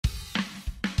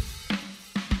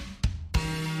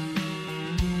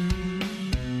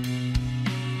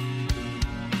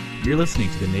You're listening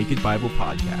to the Naked Bible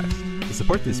Podcast. To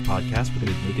support this podcast,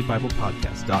 visit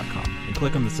nakedbiblepodcast.com and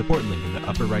click on the support link in the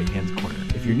upper right-hand corner.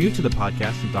 If you're new to the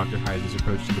podcast and Dr. Heiser's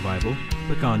approach to the Bible,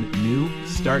 click on New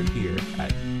Start Here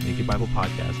at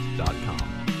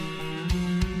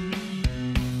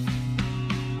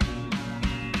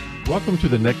nakedbiblepodcast.com. Welcome to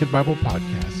the Naked Bible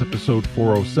Podcast, episode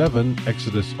 407,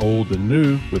 Exodus Old and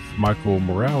New, with Michael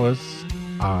Morales.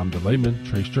 I'm the layman,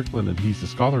 Trey Stricklin, and he's the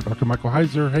scholar, Dr. Michael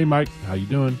Heiser. Hey, Mike, how you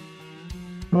doing?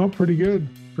 Oh, pretty good.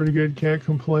 Pretty good. Can't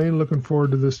complain. Looking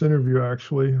forward to this interview,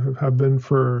 actually. Have been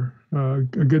for a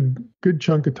good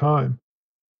chunk of time.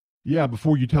 Yeah,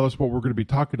 before you tell us what we're going to be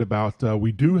talking about,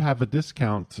 we do have a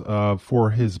discount for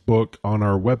his book on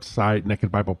our website,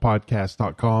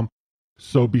 nakedbiblepodcast.com.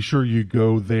 So be sure you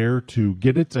go there to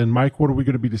get it. And Mike, what are we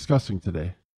going to be discussing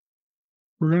today?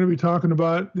 We're going to be talking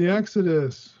about the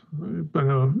Exodus. I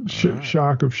know,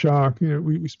 shock of shock. You know,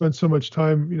 we spent so much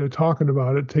time, talking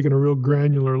about it, taking a real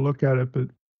granular look at it. But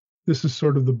this is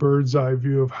sort of the bird's eye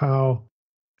view of how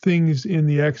things in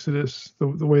the Exodus,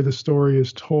 the way the story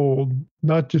is told,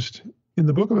 not just in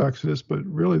the book of Exodus, but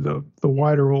really the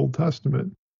wider Old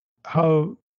Testament,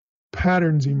 how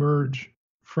patterns emerge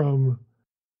from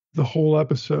the whole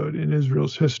episode in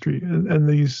Israel's history. And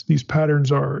these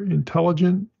patterns are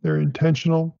intelligent, they're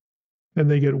intentional, and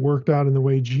they get worked out in the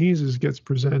way Jesus gets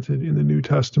presented in the New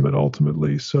Testament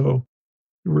ultimately. So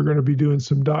we're going to be doing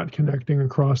some dot connecting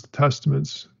across the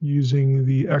Testaments using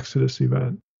the Exodus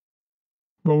event.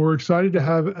 Well, we're excited to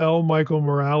have L. Michael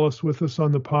Morales with us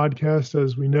on the podcast,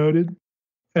 as we noted.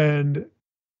 And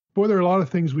boy, there are a lot of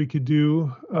things we could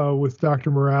do with Dr.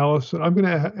 Morales. And I'm going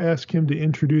to ask him to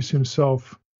introduce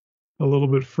himself a little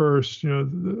bit first.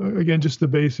 Again, just the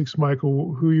basics,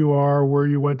 Michael, who you are, where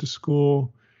you went to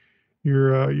school,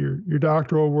 your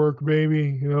doctoral work,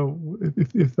 maybe.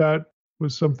 If that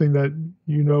was something that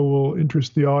will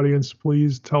interest the audience,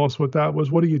 please tell us what that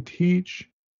was. What do you teach?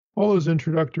 All those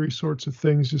introductory sorts of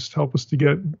things just help us to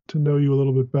get to know you a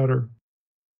little bit better.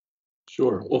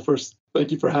 Sure. Well, first,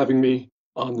 thank you for having me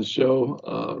on the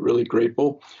show. Really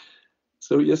grateful.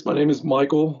 So yes, my name is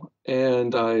Michael,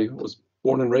 and I was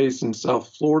born and raised in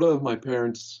South Florida. My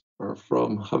parents are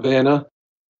from Havana.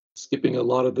 Skipping a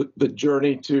lot of the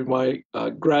journey to my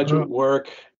graduate work,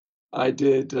 I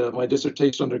did my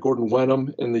dissertation under Gordon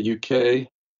Wenham in the UK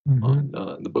on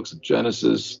the books of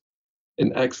Genesis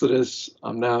and Exodus.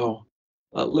 I'm now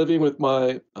living with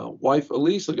my wife,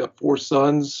 Elise. I've got 4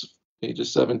 sons,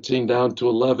 ages 17 down to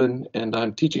 11, and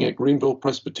I'm teaching at Greenville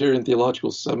Presbyterian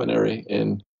Theological Seminary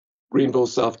in Greenville,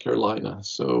 South Carolina.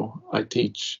 So I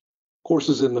teach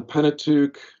courses in the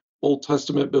Pentateuch, Old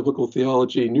Testament biblical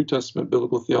theology, New Testament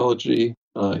biblical theology,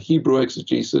 Hebrew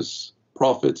exegesis,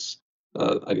 prophets,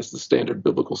 I guess the standard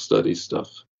biblical studies stuff.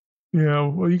 Yeah,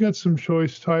 well, you got some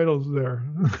choice titles there.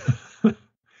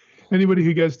 Anybody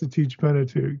who gets to teach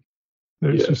Pentateuch,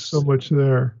 there's just so much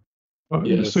there.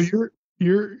 Yes. So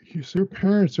your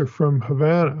parents are from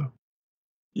Havana.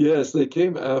 Yes, they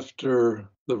came after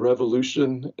the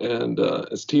revolution, and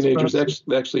as teenagers, they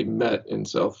actually met in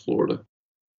South Florida.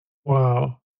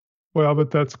 Wow. Well,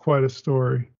 but that's quite a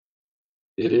story.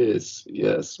 It is,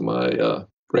 yes. My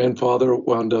grandfather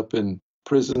wound up in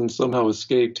prison, somehow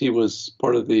escaped. He was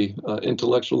part of the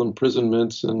intellectual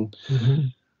imprisonments, and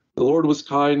the Lord was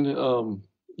kind,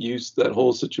 used that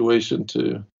whole situation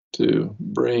to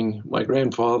bring my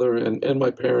grandfather and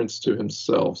my parents to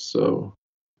himself. So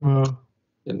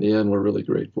in the end, we're really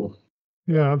grateful.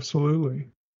 Yeah, absolutely.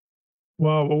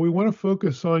 Wow. Well, we want to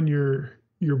focus on your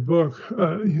book.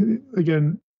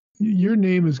 Again, your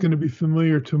name is going to be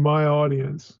familiar to my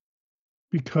audience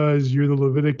because you're the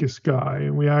Leviticus guy.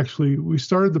 And we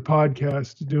started the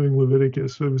podcast doing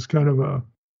Leviticus. So it was kind of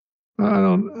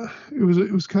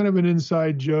it was kind of an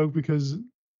inside joke, because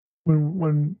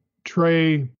when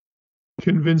Trey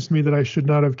convinced me that I should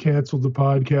not have canceled the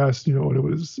podcast, when it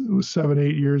was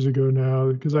 7-8 years ago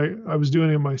now, because I was doing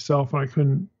it myself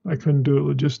and I couldn't do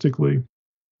it logistically.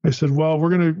 I said, well,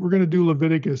 we're gonna do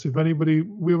Leviticus. If we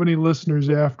have any listeners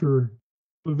after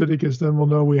Leviticus, then we'll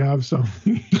know we have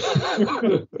something.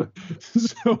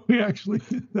 So we actually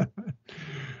did that.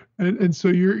 And so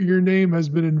your name has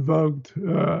been invoked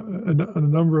on a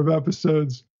number of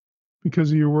episodes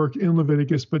because of your work in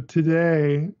Leviticus. But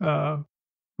today we're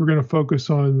going to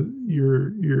focus on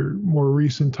your more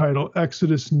recent title,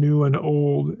 Exodus New and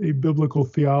Old, a Biblical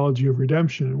Theology of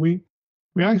Redemption. We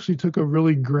actually took a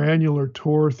really granular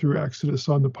tour through Exodus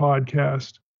on the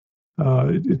podcast.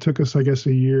 It took us, I guess,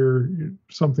 a year,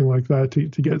 something like that, to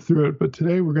get through it. But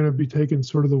today we're going to be taking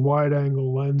sort of the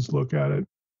wide-angle lens look at it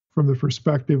from the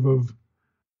perspective of,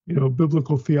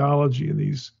 biblical theology and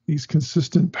these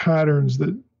consistent patterns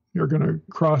that are going to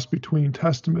cross between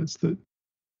testaments that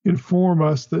inform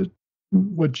us that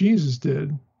what Jesus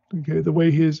did, okay, the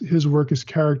way his work is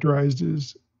characterized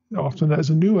is often as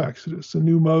a new Exodus, a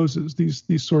new Moses,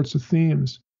 these sorts of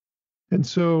themes. And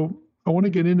so I want to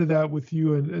get into that with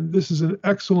you. And this is an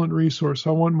excellent resource.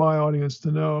 I want my audience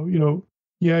to know,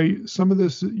 yeah, some of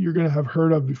this you're going to have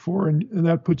heard of before, and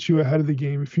that puts you ahead of the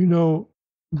game. If you know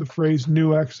the phrase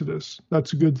new Exodus,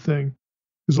 that's a good thing.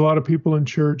 There's a lot of people in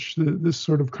church that this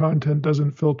sort of content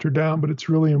doesn't filter down, but it's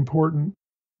really important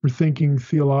for thinking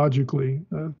theologically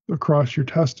across your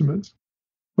testaments.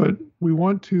 But we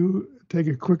want to take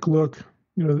a quick look,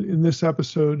 in this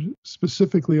episode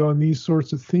specifically on these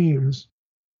sorts of themes.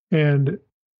 And,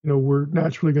 we're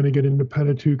naturally going to get into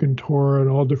Pentateuch and Torah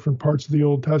and all different parts of the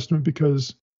Old Testament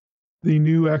because the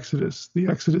new Exodus, the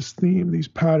Exodus theme, these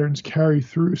patterns carry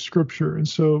through Scripture. And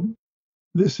so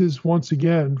this is, once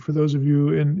again, for those of you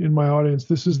in my audience,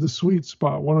 this is the sweet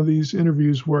spot. One of these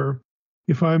interviews where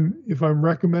if I'm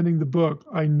recommending the book,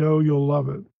 I know you'll love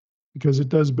it because it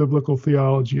does biblical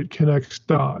theology. It connects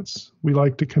dots. We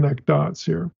like to connect dots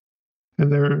here.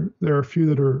 And there are a few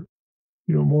that are,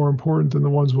 more important than the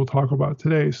ones we'll talk about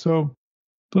today. So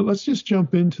let's just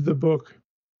jump into the book.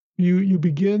 You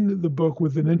begin the book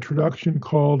with an introduction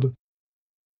called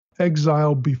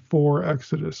Exile Before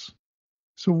Exodus.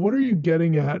 So what are you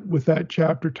getting at with that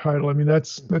chapter title? I mean,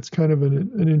 that's kind of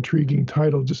an intriguing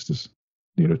title, just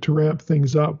to ramp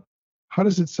things up. How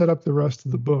does it set up the rest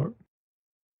of the book?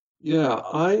 Yeah,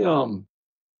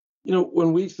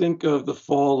 when we think of the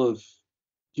fall of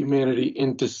humanity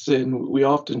into sin, we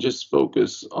often just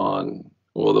focus on,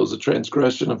 well, there was a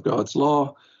transgression of God's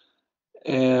law,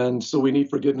 and so we need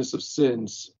forgiveness of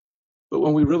sins. But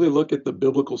when we really look at the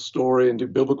biblical story and do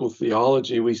biblical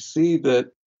theology, we see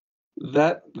that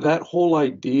whole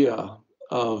idea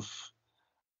of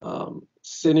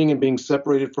sinning and being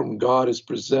separated from God is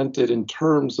presented in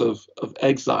terms of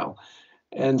exile.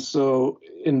 And so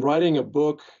in writing a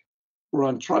book where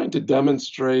I'm trying to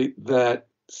demonstrate that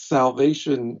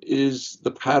salvation is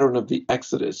the pattern of the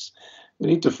Exodus, we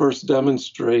need to first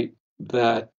demonstrate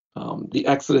that the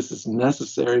Exodus is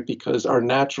necessary because our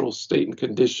natural state and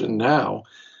condition now,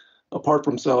 apart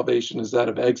from salvation, is that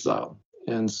of exile.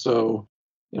 And so,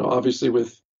 obviously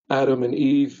with Adam and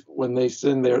Eve, when they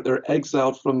sin, they're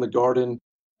exiled from the Garden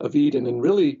of Eden. And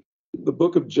really, the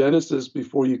book of Genesis,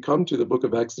 before you come to the book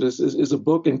of Exodus, is a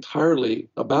book entirely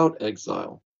about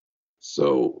exile.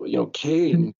 So,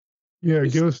 Cain. Yeah,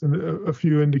 give us a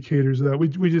few indicators of that.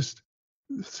 We just,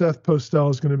 Seth Postel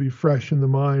is going to be fresh in the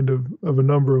mind of a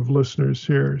number of listeners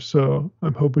here. So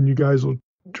I'm hoping you guys will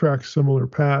track similar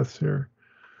paths here.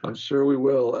 I'm sure we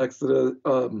will. Exodus.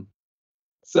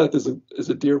 Seth is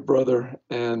a dear brother,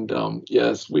 and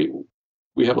yes, we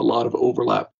have a lot of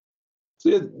overlap. So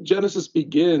yeah, Genesis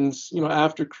begins,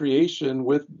 after creation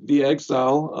with the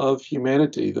exile of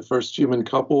humanity, the first human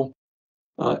couple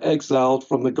exiled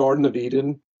from the Garden of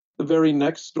Eden. The very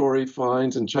next story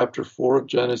finds in chapter 4 of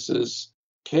Genesis,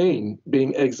 Cain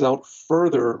being exiled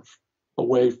further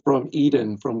away from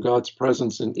Eden, from God's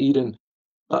presence in Eden.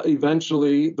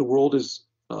 Eventually, the world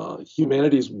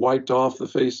humanity is wiped off the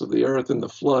face of the earth in the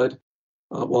flood,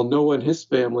 while Noah and his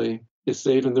family is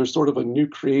saved, and there's sort of a new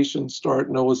creation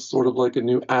start. Noah's sort of like a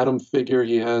new Adam figure.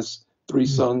 He has three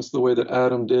sons the way that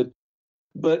Adam did.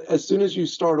 But as soon as you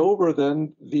start over,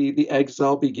 then the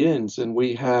exile begins, and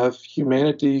we have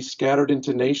humanity scattered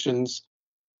into nations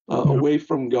away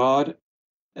from God.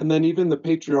 And then even the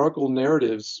patriarchal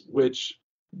narratives, which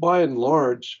by and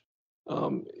large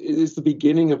is the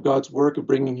beginning of God's work of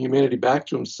bringing humanity back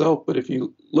to himself. But if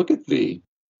you look at the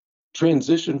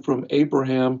transition from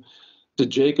Abraham to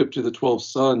Jacob to the 12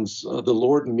 sons, the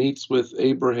Lord meets with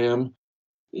Abraham.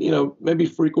 Maybe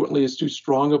frequently is too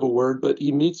strong of a word, but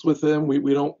he meets with him.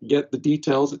 We don't get the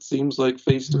details, it seems like,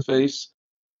 face to face.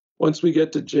 Once we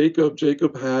get to Jacob,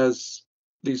 Jacob has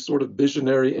these sort of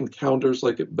visionary encounters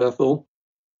like at Bethel.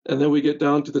 And then we get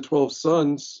down to the 12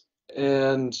 sons,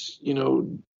 and,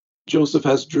 Joseph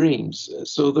has dreams.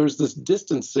 So there's this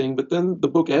distancing, but then the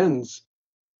book ends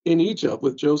in Egypt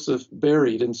with Joseph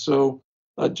buried. And so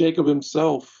Jacob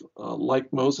himself,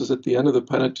 like Moses at the end of the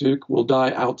Pentateuch, will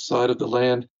die outside of the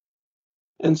land.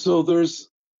 And so there's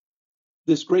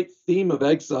this great theme of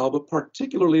exile, but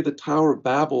particularly the Tower of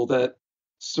Babel, that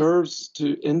serves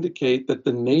to indicate that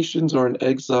the nations are in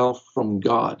exile from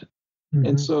God. Mm-hmm.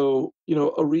 And so,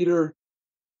 a reader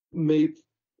may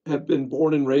have been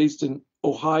born and raised in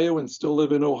Ohio and still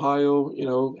live in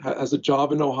Ohio, has a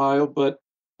job in Ohio, but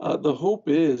the hope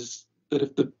is that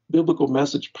if the biblical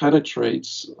message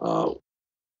penetrates,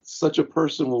 such a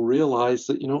person will realize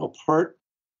that, apart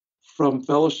from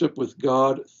fellowship with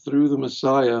God through the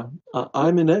Messiah,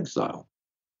 I'm in exile.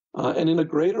 And in a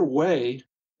greater way,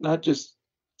 not just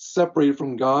separated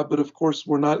from God, but of course,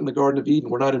 we're not in the Garden of Eden.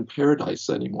 We're not in paradise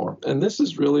anymore. And this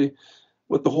is really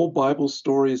what the whole Bible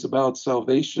story is about.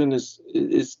 Salvation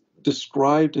is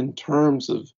described in terms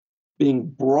of being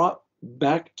brought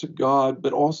back to God,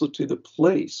 but also to the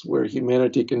place where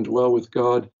humanity can dwell with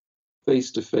God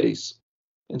face to face.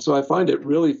 And so I find it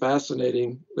really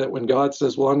fascinating that when God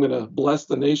says, well, I'm going to bless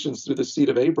the nations through the seed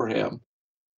of Abraham,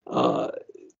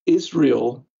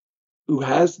 Israel, who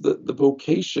has the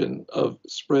vocation of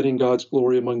spreading God's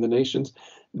glory among the nations,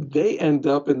 they end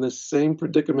up in the same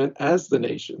predicament as the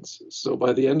nations. So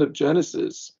by the end of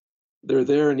Genesis, they're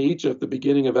there in Egypt, the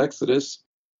beginning of Exodus,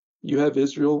 you have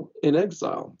Israel in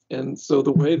exile. And so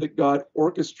the way that God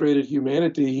orchestrated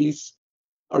humanity,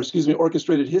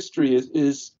 orchestrated history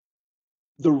is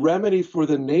the remedy for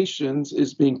the nations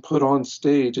is being put on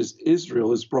stage as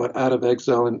Israel is brought out of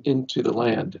exile and into the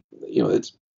land.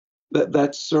 It's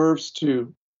that serves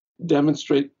to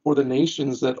demonstrate for the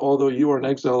nations that although you are in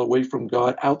exile away from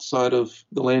God outside of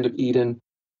the land of Eden,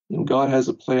 God has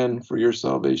a plan for your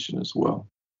salvation as well.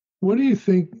 What do you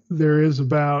think there is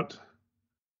about,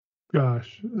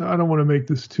 gosh, I don't want to make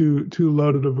this too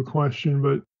loaded of a question,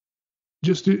 but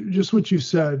just what you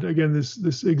said, again,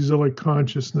 this exilic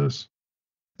consciousness,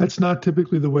 that's not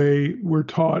typically the way we're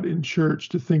taught in church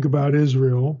to think about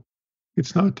Israel.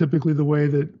 It's not typically the way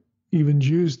that even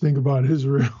Jews think about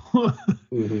Israel.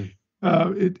 Mm-hmm.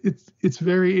 It's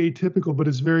very atypical, but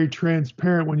it's very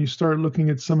transparent when you start looking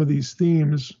at some of these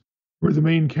themes where the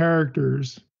main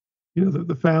characters,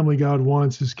 the family God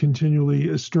wants is continually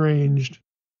estranged,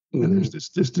 Mm-hmm. and there's this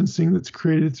distancing that's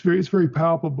created. It's very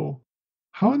palpable.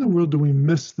 How in the world do we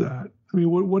miss that? I mean,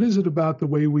 what is it about the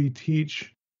way we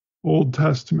teach Old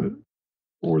Testament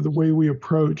or the way we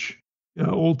approach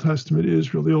Old Testament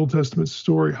Israel, the Old Testament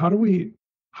story? How do we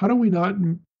not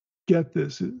get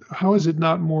this? How is it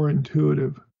not more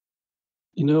intuitive?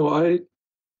 I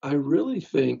really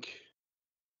think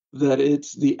that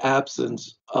it's the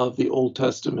absence of the Old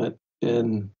Testament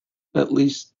in at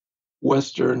least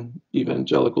Western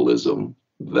evangelicalism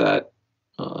that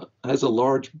has a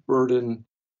large burden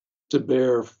to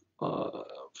bear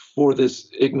for this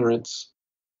ignorance.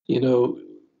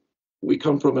 We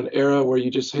come from an era where you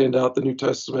just hand out the New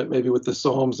Testament, maybe with the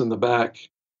Psalms in the back.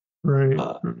 Right.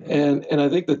 And I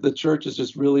think that the church is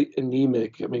just really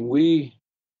anemic. I mean,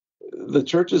 the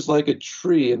church is like a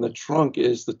tree, and the trunk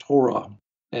is the Torah.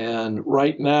 And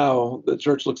right now, the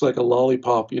church looks like a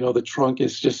lollipop. The trunk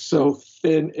is just so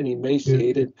thin and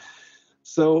emaciated. Yeah.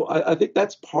 So I think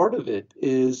that's part of it.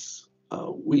 Is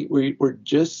we're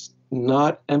just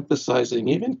not emphasizing,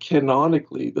 even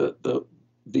canonically,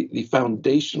 the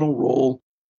foundational role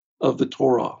of the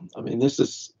Torah. I mean, this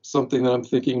is something that I'm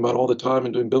thinking about all the time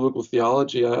in doing biblical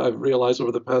theology. I've realized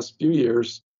over the past few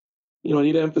years, I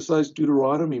need to emphasize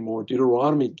Deuteronomy more.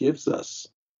 Deuteronomy gives us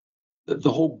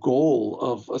the whole goal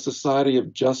of a society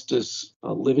of justice,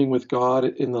 living with God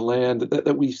in the land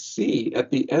that we see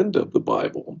at the end of the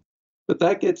Bible. But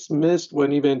that gets missed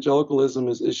when evangelicalism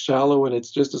is shallow, and it's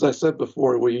just, as I said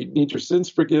before, where you need your sins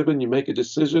forgiven, you make a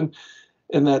decision,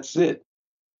 and that's it.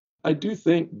 I do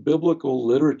think biblical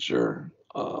literature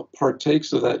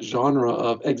partakes of that genre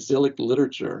of exilic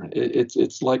literature.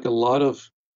 It's like a lot of,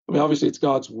 I mean, obviously it's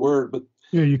God's word, but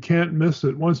yeah, you can't miss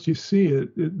it. Once you see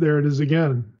it, there it is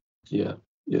again. Yeah,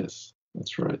 yes,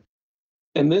 that's right.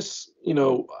 And this,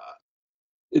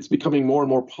 it's becoming more and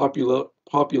more popular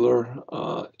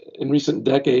in recent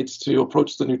decades to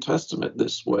approach the New Testament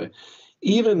this way.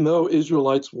 Even though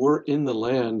Israelites were in the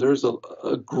land, there's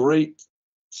a great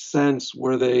sense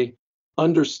where they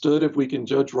understood, if we can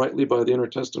judge rightly by the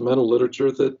intertestamental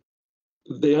literature, that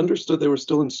they understood they were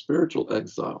still in spiritual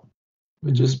exile,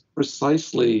 which is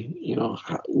precisely,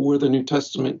 where the New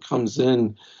Testament comes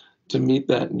in to meet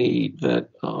that need, that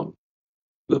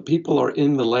the people are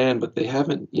in the land, but they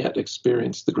haven't yet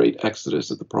experienced the great exodus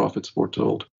that the prophets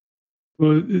foretold.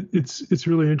 Well, it's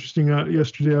really interesting.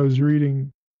 Yesterday I was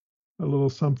reading a little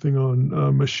something on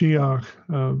Mashiach,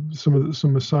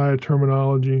 some Messiah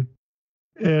terminology,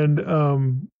 and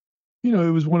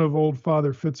it was one of old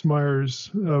Father Fitzmyer's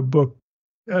book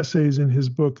essays in his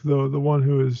book, the one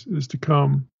who is to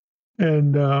come,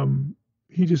 and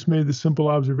he just made the simple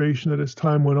observation that as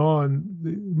time went on,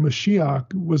 the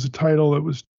Mashiach was a title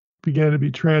that began to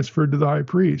be transferred to the high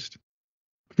priest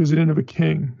because he didn't have a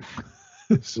king.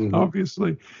 So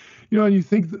obviously, and you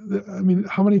think, I mean,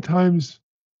 how many times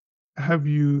have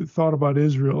you thought about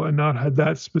Israel and not had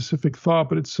that specific thought?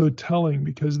 But it's so telling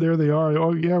because there they are.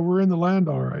 Oh yeah, we're in the land,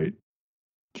 all right,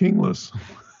 kingless.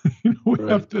 We Right.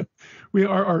 have to.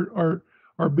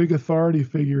 Our big authority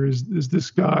figure is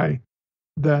this guy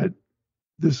that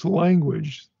this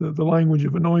language, the language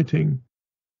of anointing,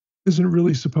 isn't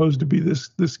really supposed to be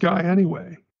this guy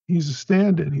anyway. He's a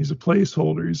stand-in. He's a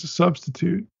placeholder. He's a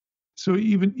substitute. So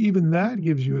even that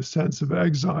gives you a sense of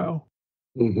exile.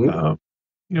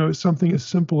 Mm-hmm. Something as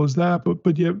simple as that,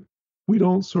 but yet we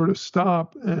don't sort of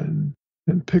stop and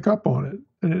pick up on it,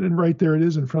 and right there it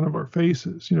is in front of our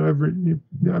faces. How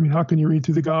can you read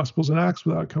through the Gospels and Acts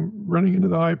without running into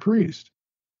the high priest?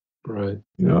 Right.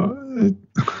 The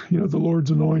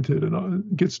Lord's anointed, and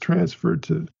it gets transferred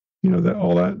to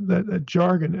that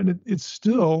jargon, and it's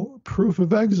still proof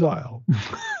of exile.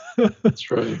 That's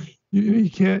right. You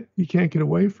can't get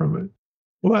away from it.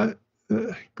 Well,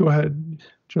 go ahead.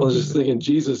 Well, I was just thinking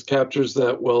Jesus captures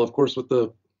that well, of course, with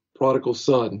the prodigal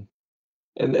son.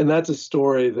 And that's a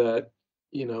story that,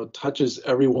 touches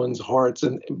everyone's hearts.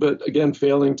 But again,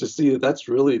 failing to see that that's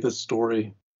really the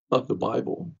story of the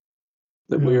Bible,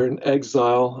 that we're in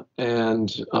exile and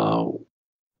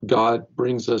God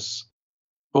brings us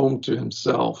home to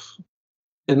himself.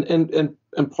 And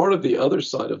part of the other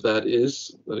side of that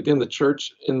is that, again, the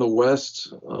church in the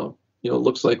West,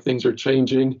 looks like things are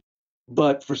changing.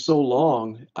 But for so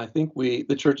long, I think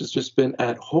the church has just been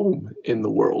at home in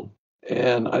the world.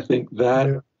 And I think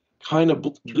that kind of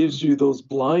gives you those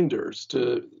blinders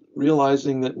to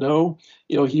realizing that, no,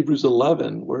 Hebrews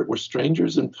 11, we're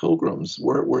strangers and pilgrims.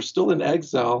 We're still in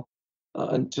exile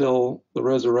until the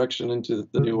resurrection into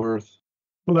the new earth.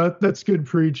 Well, that's good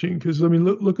preaching, because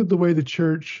look at the way the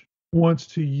church wants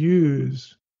to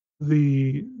use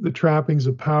the trappings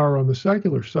of power on the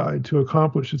secular side to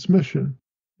accomplish its mission.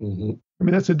 Mm-hmm.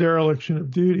 That's a dereliction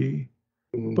of duty,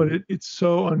 Mm-hmm. but it's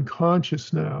so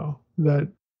unconscious now that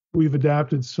we've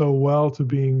adapted so well to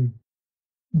being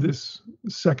this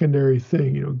secondary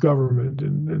thing, government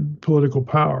and political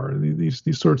power and these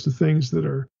sorts of things that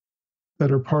are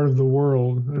part of the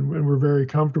world, and we're very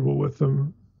comfortable with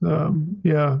them. I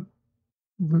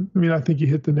think you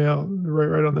hit the nail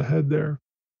right on the head there.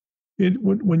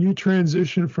 When you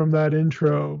transition from that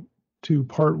intro to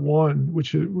part one,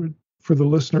 which for the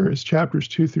listener is chapters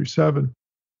 2-7,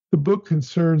 the book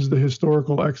concerns the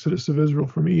historical exodus of Israel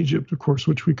from Egypt, of course,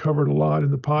 which we covered a lot in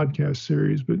the podcast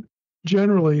series. But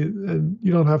generally, and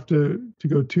you don't have to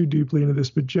go too deeply into this,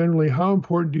 but generally, how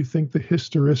important do you think the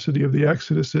historicity of the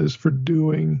Exodus is for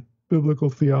doing biblical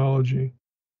theology?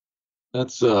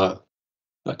 That's a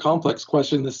complex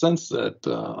question in the sense that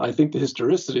I think the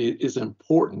historicity is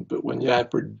important, but when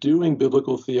we're doing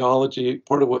biblical theology,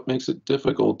 part of what makes it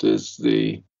difficult is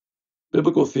the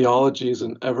biblical theology is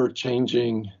an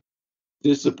ever-changing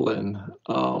discipline.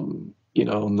 In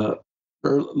the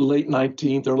late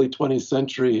 19th, early 20th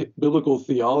century, biblical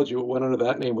theology, what went under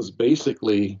that name, was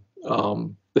basically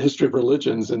the history of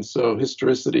religions, and so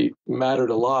historicity mattered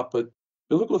a lot. But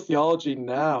biblical theology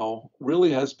now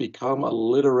really has become a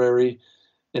literary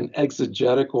and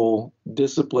exegetical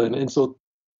discipline. And so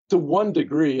to one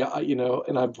degree,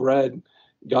 and I've read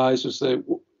guys who say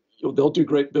they'll do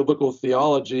great biblical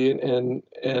theology and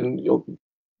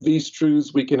these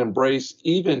truths we can embrace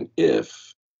even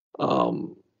if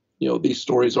these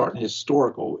stories aren't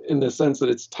historical, in the sense that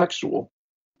it's textual.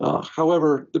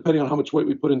 However, depending on how much weight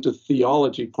we put into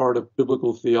theology, part of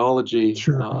biblical theology,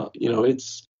 Sure.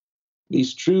 it's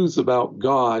these truths about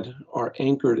God are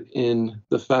anchored in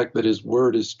the fact that his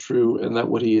word is true and that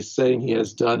what he is saying he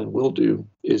has done and will do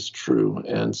is true.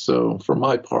 And so for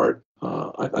my part,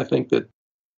 I think that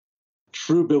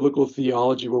true biblical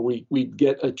theology, where we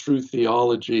get a true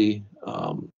theology,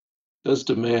 does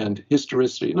demand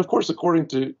historicity. And of course, according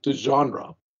to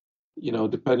genre,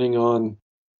 depending on...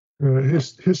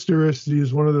 Historicity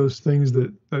is one of those things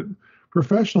that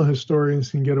professional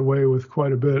historians can get away with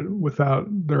quite a bit without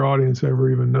their audience ever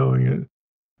even knowing it.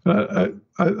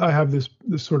 I have this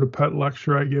sort of pet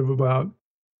lecture I give about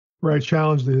where I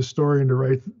challenge the historian to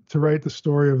write the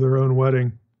story of their own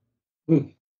wedding.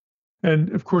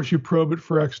 And of course, you probe it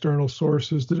for external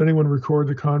sources. Did anyone record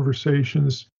the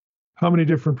conversations? How many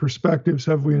different perspectives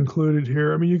have we included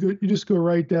here? You just go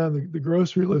right down the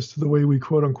grocery list of the way we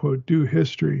quote unquote do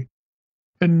history.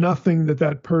 And nothing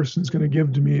that person's going to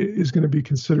give to me is going to be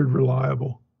considered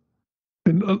reliable.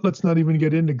 And let's not even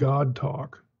get into God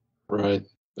talk. Right.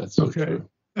 That's so true.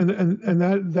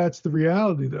 And that's the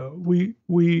reality, though.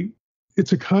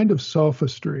 It's a kind of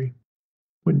sophistry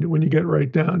when you get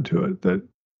right down to it, that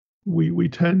we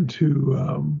tend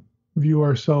to view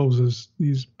ourselves as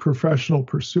these professional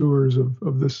pursuers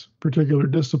of this particular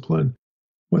discipline,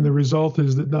 when the result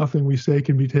is that nothing we say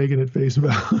can be taken at face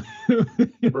value.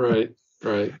 Right.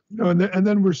 Right. And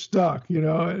then we're stuck,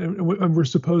 and we're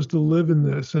supposed to live in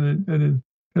this and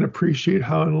appreciate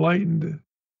how enlightened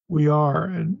we are,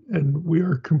 and we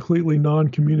are completely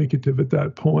non-communicative at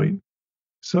that point.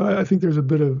 So I think there's a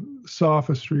bit of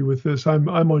sophistry with this. I'm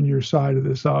on your side of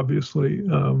this, obviously,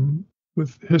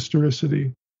 with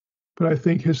historicity, but I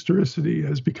think historicity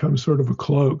has become sort of a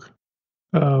cloak.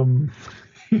 Um,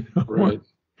 Right.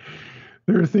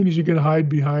 there are things you can hide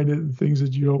behind it, and things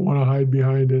that you don't want to hide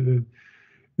behind it, and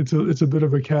it's a bit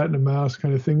of a cat and a mouse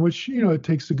kind of thing. Which it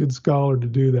takes a good scholar to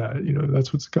do that.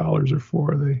 That's what scholars are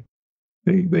for.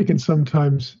 They can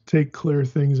sometimes take clear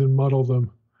things and muddle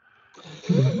them.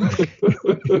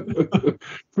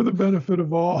 For the benefit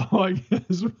of all, I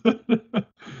guess.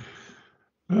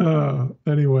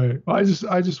 Anyway, I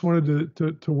just wanted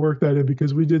to work that in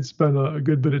because we did spend a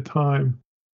good bit of time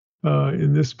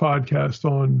in this podcast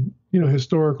on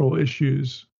historical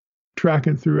issues,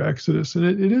 tracking through Exodus, and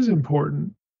it is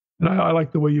important. And I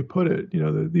like the way you put it.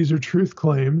 That these are truth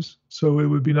claims, so it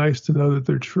would be nice to know that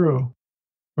they're true,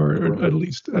 or Right. at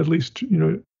least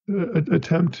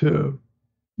attempt to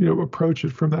approach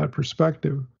it from that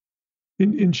perspective.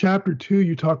 In chapter 2,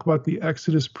 you talk about the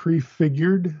Exodus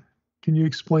prefigured. Can you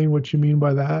explain what you mean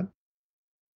by that?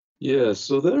 Yeah,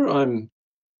 so there I'm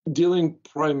dealing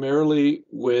primarily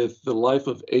with the life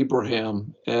of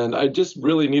Abraham, and I just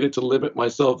really needed to limit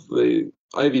myself. The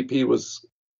IVP was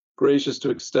gracious to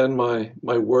extend my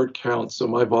word count, so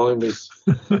my volume is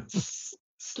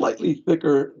slightly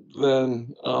thicker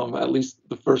than at least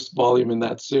the first volume in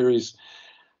that series.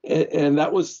 And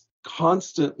that was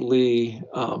constantly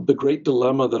the great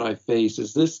dilemma that I face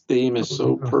is this theme is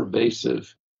so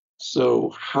pervasive.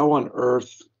 So how on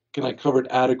earth can I cover it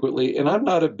adequately? And I'm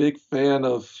not a big fan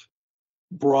of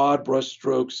broad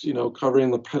brushstrokes,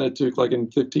 covering the Pentateuch like in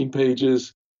 15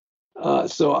 pages.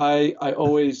 So I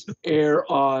always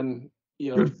err on,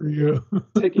 Good for you.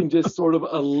 taking just sort of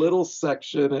a little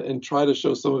section and try to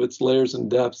show some of its layers and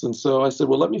depths. And so I said,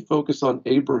 well, let me focus on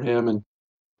Abraham. And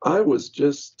I was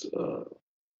just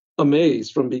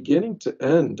amazed from beginning to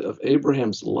end of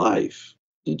Abraham's life.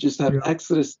 You just have Yeah.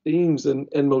 Exodus themes and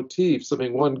motifs. I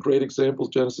mean, one great example is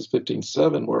Genesis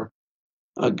 15:7, where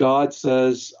God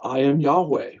says, I am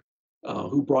Yahweh,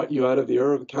 who brought you out of the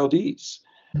Ur of the Chaldees.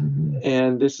 Mm-hmm.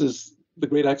 And this is the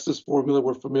great Exodus formula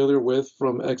we're familiar with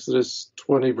from Exodus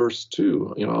 20, verse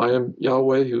 2. I am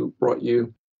Yahweh who brought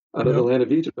you out of the land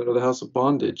of Egypt, out of the house of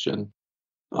bondage. And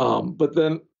but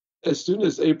then as soon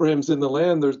as Abraham's in the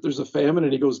land, there's a famine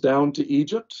and he goes down to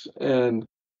Egypt. And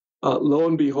lo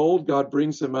and behold, God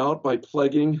brings him out by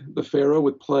plaguing the Pharaoh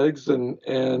with plagues.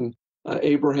 And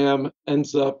Abraham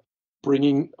ends up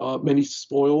bringing many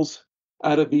spoils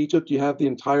out of Egypt. You have the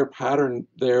entire pattern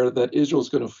there that Israel's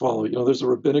going to follow. There's a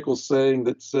rabbinical saying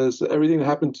that says that everything that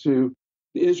happened to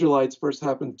the Israelites first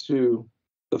happened to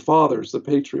the fathers, the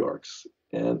patriarchs.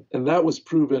 And that was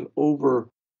proven over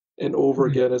and over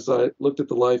again as I looked at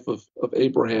the life of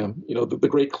Abraham. The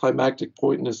great climactic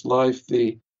point in his life,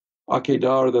 the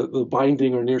Akedah, the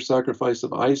binding or near sacrifice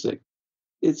of Isaac.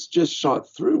 It's just shot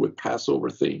through with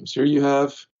Passover themes. Here you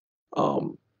have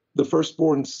the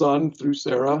firstborn son through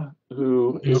Sarah,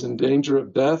 who is in danger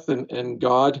of death, and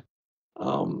God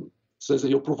says that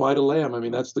he'll provide a lamb. I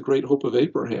mean, that's the great hope of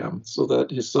Abraham, so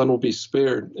that his son will be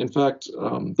spared. In fact,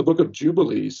 the book of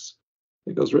Jubilees, I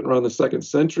think that was written around the 2nd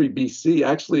century BC,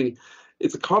 actually,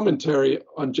 it's a commentary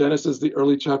on Genesis, the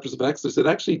early chapters of Exodus. It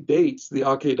actually dates the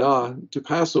Akedah to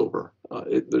Passover.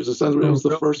 There's a sense where it was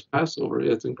the first Passover.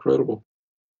 Yeah, it's incredible.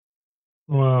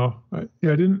 Wow. I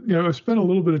didn't, I spent a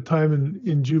little bit of time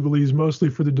in Jubilees, mostly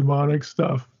for the demonic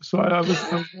stuff. So I was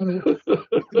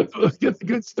let's get the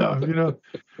good stuff,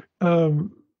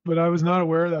 but I was not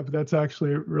aware of that, but that's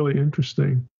actually really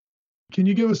interesting. Can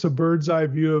you give us a bird's eye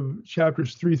view of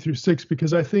chapters 3 through 6?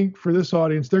 Because I think for this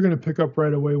audience, they're going to pick up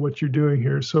right away what you're doing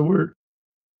here. So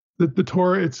the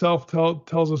Torah itself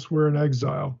tells us we're in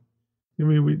exile. I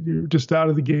mean, you're just out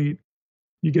of the gate.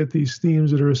 You get these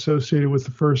themes that are associated with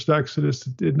the first Exodus.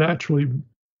 It naturally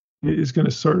is going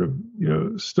to sort of,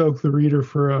 stoke the reader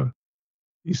for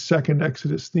these second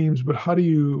Exodus themes. But how do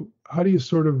you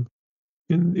sort of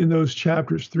in those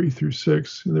chapters 3 through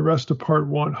 6 and the rest of part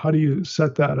 1, how do you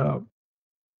set that up?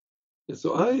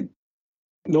 So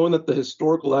knowing that the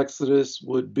historical Exodus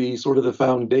would be sort of the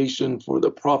foundation for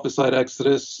the prophesied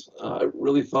Exodus, I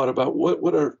really thought about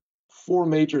what are 4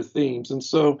 major themes. And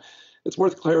so it's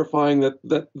worth clarifying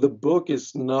that the book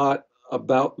is not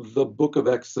about the book of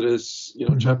Exodus,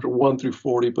 chapter 1 through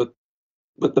 40, but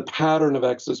the pattern of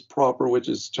Exodus proper, which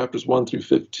is chapters 1 through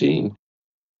 15.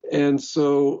 And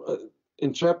so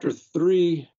in chapter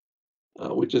 3,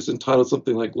 which is entitled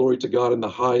something like Glory to God in the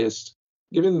Highest,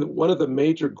 given one of the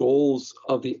major goals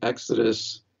of the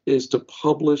Exodus is to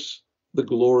publish the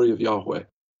glory of Yahweh.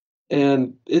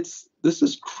 And this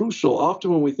is crucial.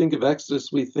 Often when we think of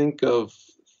Exodus, we think of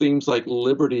themes like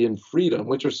liberty and freedom,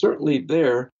 which are certainly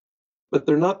there, but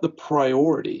they're not the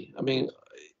priority. I mean,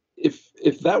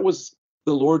 if that was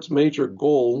the Lord's major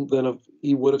goal, then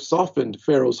he would have softened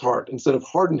Pharaoh's heart instead of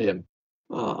hardened him.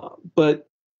 But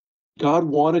God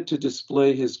wanted to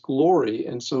display his glory,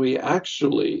 and so he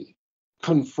actually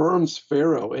confirms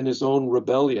Pharaoh in his own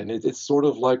rebellion. It's sort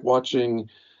of like watching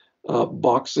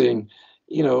boxing,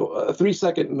 a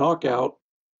 3-second knockout.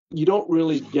 You don't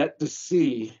really get to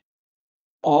see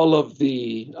all of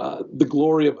the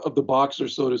glory of the boxer,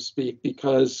 so to speak,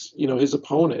 because his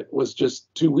opponent was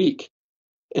just too weak.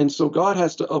 And so God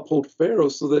has to uphold Pharaoh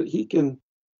so that he can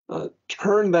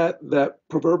turn that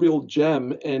proverbial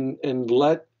gem and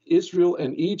let Israel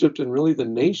and Egypt and really the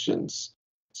nations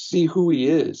see who he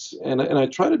is. And I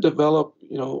try to develop,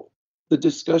 the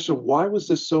discussion, why was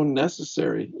this so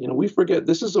necessary? We forget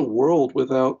this is a world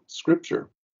without scripture.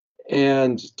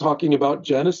 And talking about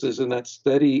Genesis and that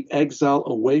steady exile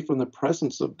away from the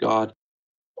presence of God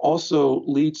also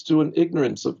leads to an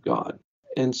ignorance of God.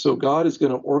 And so God is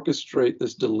going to orchestrate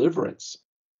this deliverance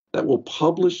that will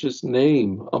publish his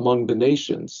name among the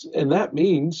nations. And that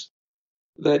means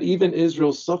that even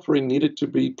Israel's suffering needed to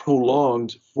be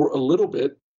prolonged for a little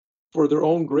bit for their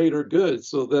own greater good.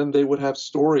 So then they would have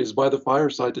stories by the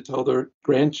fireside to tell their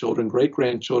grandchildren,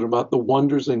 great-grandchildren about the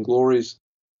wonders and glories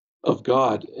of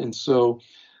God. And so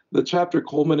the chapter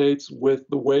culminates with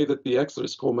the way that the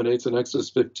Exodus culminates in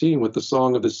Exodus 15 with the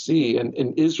Song of the Sea. And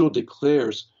Israel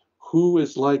declares, "Who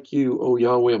is like you, O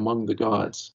Yahweh, among the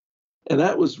gods?" And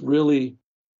that was really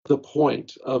the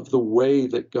point of the way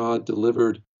that God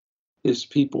delivered his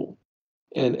people.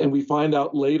 And we find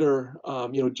out later,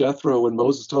 Jethro, when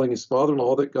Moses telling his father-in-law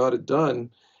all that God had done,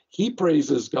 he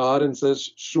praises God and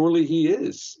says, surely he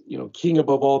is, king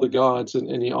above all the gods,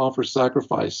 and he offers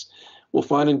sacrifice. We'll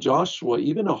find in Joshua,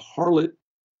 even a harlot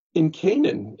in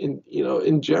Canaan,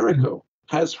 in Jericho,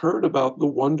 has heard about the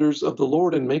wonders of the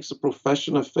Lord and makes a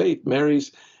profession of faith,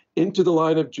 marries into the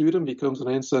line of Judah and becomes an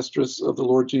ancestress of the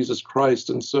Lord Jesus Christ.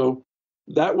 And so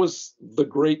that was the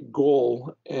great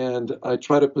goal, and I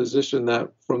try to position that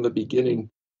from the beginning.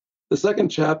 The second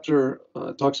chapter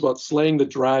talks about slaying the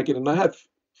dragon, and I had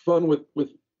fun with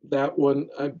that one.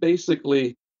 I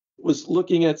basically was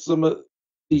looking at some of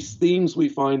these themes we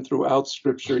find throughout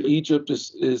Scripture. Egypt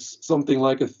is something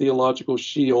like a theological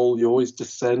Sheol. You always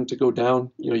descend to go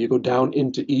down. You go down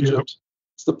into Egypt.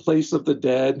 Yep. It's the place of the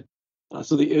dead.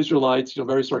 So the Israelites,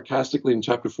 very sarcastically in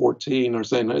chapter 14 are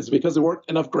saying, it's because there weren't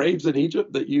enough graves in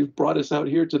Egypt that you've brought us out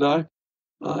here to die.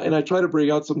 And I try to bring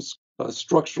out some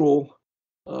structural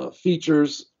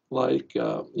features like,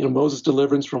 Moses'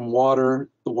 deliverance from water,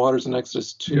 the waters in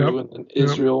Exodus 2, yep. and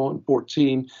Israel in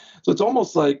 14. So it's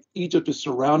almost like Egypt is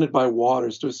surrounded by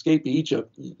waters. To escape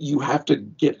Egypt, you have to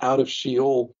get out of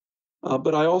Sheol.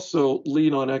 But I also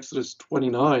lean on Exodus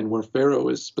 29, where Pharaoh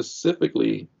is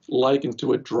specifically likened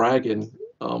to a dragon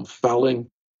fouling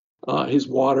his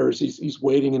waters. He's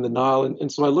wading in the Nile.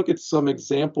 And so I look at some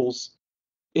examples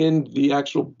in the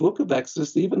actual book of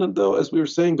Exodus, even though, as we were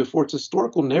saying before, it's a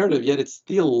historical narrative, yet it's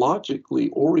theologically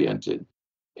oriented.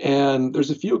 And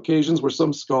there's a few occasions where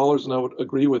some scholars, and I would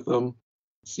agree with them,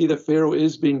 see that Pharaoh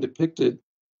is being depicted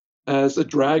as a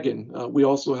dragon. We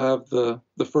also have the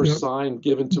first sign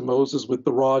given to Moses with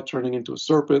the rod turning into a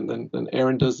serpent, and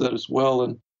Aaron does that as well.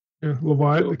 And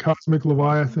the cosmic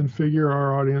Leviathan figure.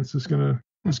 Our audience is gonna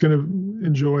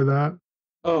enjoy that.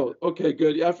 Oh, okay,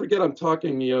 good. Yeah, I forget I'm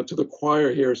talking, to the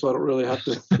choir here, so I don't really have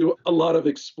to do a lot of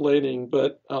explaining.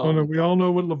 But no, we all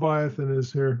know what Leviathan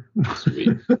is here.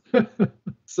 Sweet.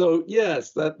 So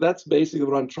yes, that's basically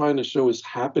what I'm trying to show is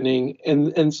happening,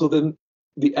 and so then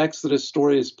the Exodus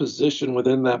story is positioned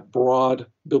within that broad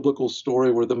biblical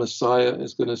story where the Messiah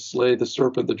is going to slay the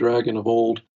serpent, the dragon of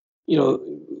old,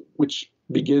 which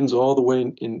begins all the way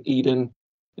in Eden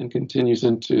and continues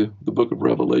into the book of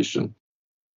Revelation.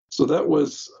 So that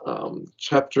was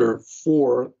chapter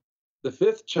 4. The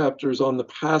 5th chapter is on the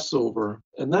Passover,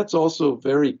 and that's also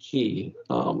very key.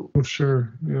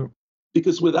 Sure, yeah.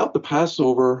 Because without the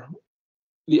Passover,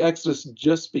 the Exodus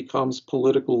just becomes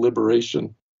political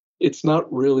liberation. It's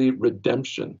not really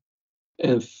redemption.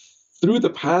 And through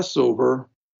the Passover,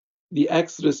 the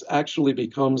Exodus actually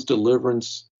becomes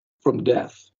deliverance from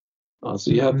death.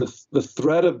 So you have the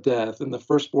threat of death and the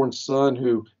firstborn son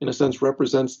who, in a sense,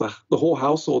 represents the whole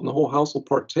household, and the whole household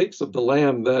partakes of the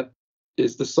lamb that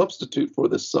is the substitute for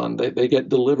the son. They get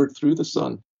delivered through the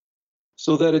son.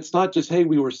 So that it's not just, hey,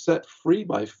 we were set free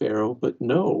by Pharaoh, but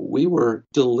no, we were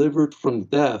delivered from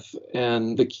death.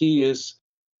 And the key is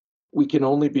we can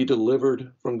only be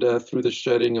delivered from death through the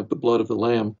shedding of the blood of the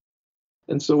Lamb.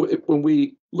 And so when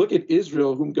we look at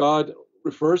Israel, whom God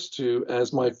refers to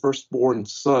as my firstborn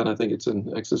son, I think it's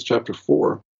in Exodus chapter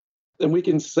 4, then we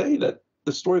can say that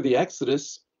the story of the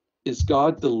Exodus is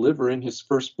God delivering his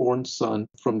firstborn son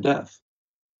from death.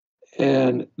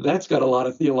 And that's got a lot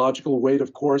of theological weight,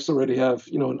 of course. Already have,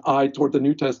 an eye toward the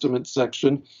New Testament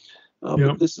section.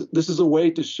 But this is a way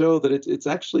to show that it's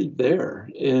actually there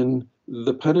in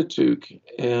the Pentateuch,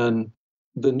 and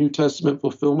the New Testament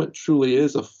fulfillment truly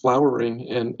is a flowering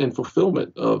and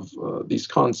fulfillment of these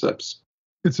concepts.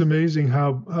 It's amazing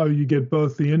how you get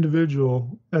both the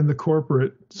individual and the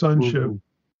corporate sonship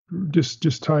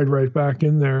just tied right back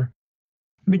in there.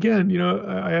 And again,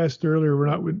 I asked earlier, we're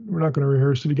not going to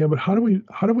rehearse it again, but how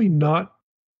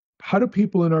do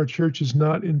people in our churches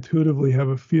not intuitively have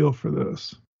a feel for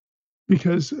this?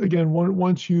 Because again,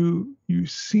 once you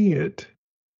see it,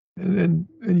 and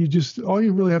you just, all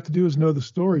you really have to do is know the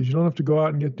stories. You don't have to go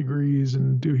out and get degrees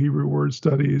and do Hebrew word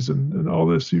studies and all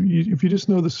this. If you just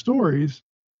know the stories,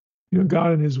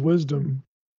 God in his wisdom,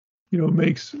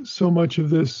 makes so much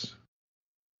of this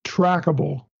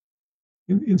trackable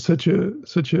in such a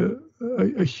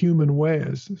human way,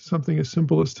 as something as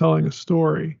simple as telling a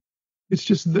story. It's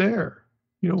just there.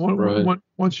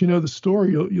 Once you know the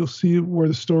story, you'll see where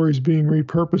the story is being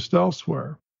repurposed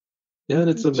elsewhere. Yeah, and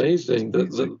it's amazing.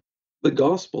 The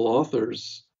gospel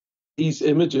authors, these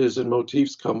images and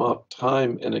motifs come up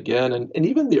time and again. And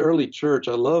even the early church,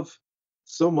 I love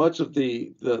so much of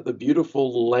the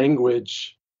beautiful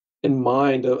language in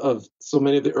mind of so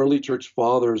many of the early church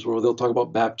fathers, where they'll talk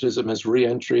about baptism as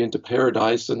re-entry into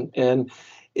paradise. And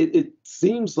it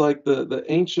seems like the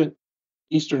ancient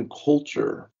Eastern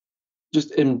culture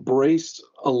just embraced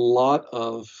a lot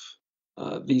of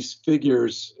these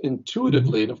figures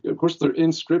intuitively. And of course, they're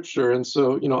in Scripture. And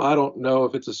so, I don't know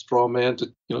if it's a straw man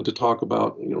to talk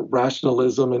about,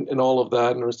 rationalism and all of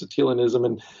that, and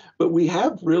Aristotelianism. But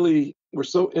we're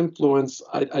so influenced,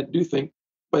 I do think,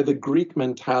 by the Greek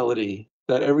mentality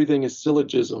that everything is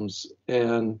syllogisms,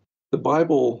 and the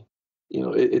Bible,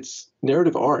 it's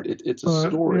narrative art. It's a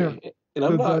story. Yeah. And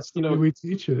I'm not, that's the way we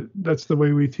teach it. That's the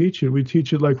way we teach it. We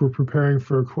teach it like we're preparing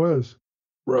for a quiz.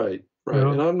 Right.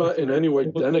 And I'm not in any way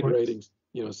denigrating,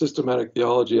 systematic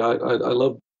theology. I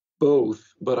love both,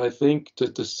 but I think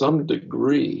to some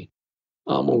degree,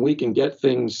 when we can get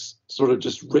things sort of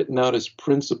just written out as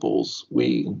principles,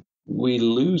 we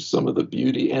lose some of the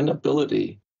beauty and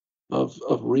ability of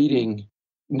reading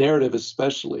narrative,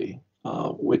 especially,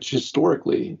 which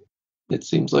historically it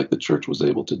seems like the church was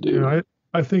able to do.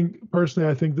 I think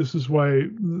personally, this is why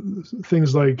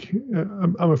things like,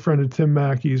 I'm a friend of Tim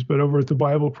Mackey's, but over at the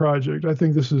Bible Project, I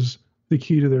think this is the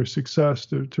key to their success,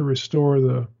 to restore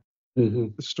the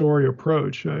story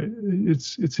approach.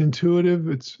 It's intuitive,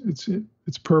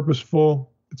 it's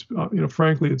purposeful, it's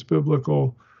frankly, it's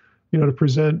biblical, to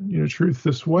present truth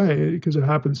this way, because it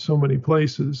happens so many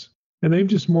places, and they've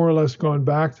just more or less gone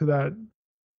back to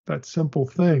that simple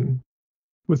thing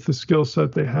with the skill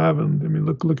set they have. And I mean,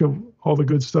 look at all the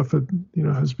good stuff that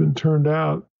has been turned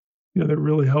out, that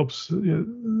really helps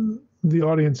the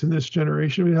audience in this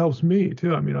generation. I mean, it helps me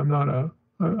too. I mean, I'm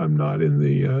not in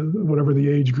the whatever the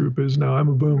age group is now. I'm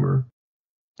a boomer,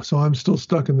 so I'm still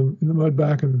stuck in the mud.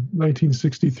 Back in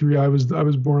 1963, I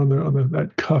was born on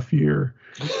that cuff year.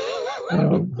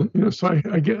 So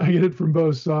I get it from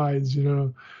both sides,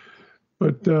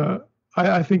 but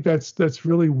I think that's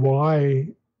really why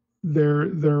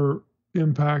their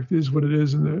impact is what it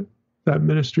is, and that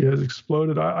ministry has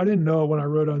exploded. I didn't know when I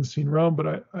wrote Unseen Realm,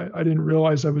 but I didn't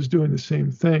realize I was doing the same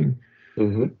thing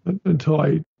until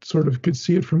I sort of could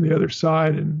see it from the other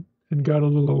side, and got a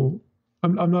little.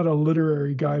 I'm not a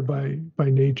literary guy by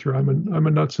nature. I'm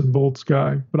a nuts and bolts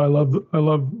guy, but I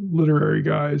love literary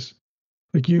guys.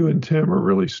 Like you and Tim are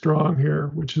really strong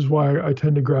here, which is why I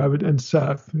tend to gravitate, and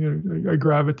Seth, I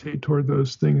gravitate toward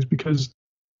those things because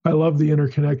I love the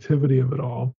interconnectivity of it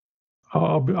all.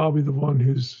 I'll be the one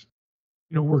who's,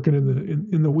 working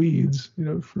in the weeds,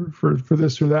 for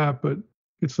this or that, but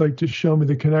it's like, just show me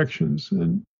the connections,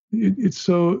 and it's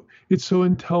so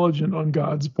intelligent on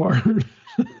God's part.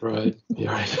 Right.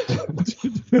 Yeah.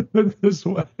 Right. This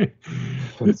way,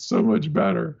 it's so much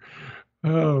better.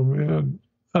 Oh man.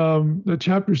 The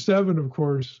chapter 7, of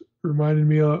course, reminded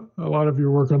me a lot of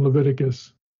your work on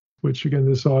Leviticus, which again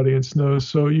this audience knows.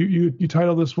 So you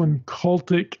title this one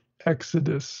 "Cultic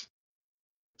Exodus."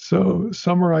 So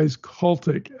summarize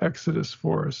cultic Exodus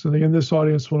for us. And again, this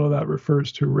audience will know that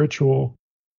refers to ritual.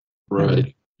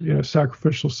 Right.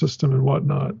 sacrificial system and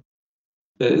whatnot.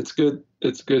 It's good.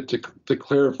 It's good to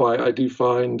clarify. I do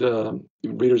find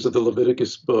readers of the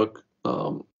Leviticus book,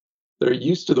 they're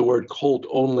used to the word cult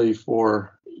only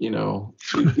for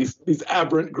these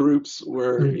aberrant groups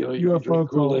where you UFO drink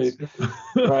Kool-Aid,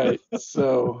 cults. right?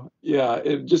 So yeah,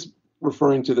 it just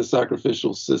referring to the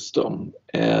sacrificial system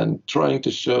and trying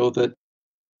to show that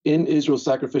in Israel's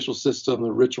sacrificial system,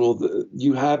 the ritual,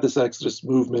 you have this Exodus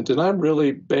movement, and I'm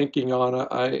really banking on.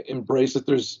 I embrace it.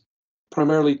 There's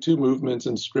primarily two movements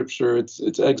in Scripture.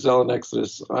 It's exile and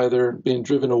Exodus, either being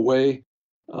driven away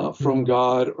from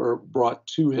God or brought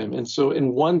to Him. And so,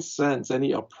 in one sense,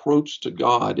 any approach to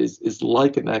God is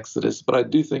like an Exodus, but I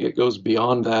do think it goes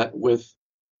beyond that with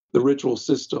the ritual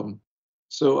system.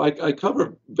 So I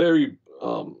cover very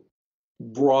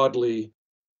broadly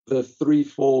the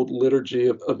threefold liturgy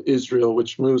of Israel,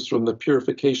 which moves from the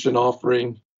purification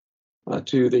offering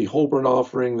to the whole burnt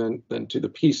offering, then to the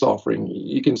peace offering.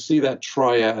 You can see that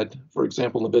triad, for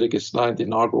example, in Leviticus 9, the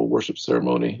inaugural worship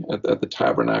ceremony at the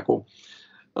tabernacle.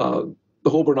 The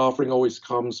whole burnt offering always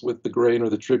comes with the grain or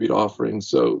the tribute offering,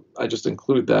 so I just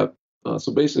include that.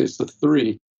 So basically, it's the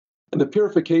three. And the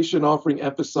purification offering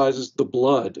emphasizes the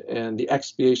blood and the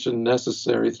expiation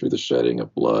necessary through the shedding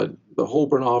of blood. The whole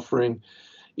burnt offering,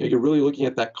 you're really looking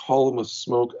at that column of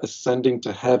smoke ascending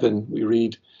to heaven. We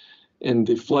read in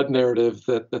the flood narrative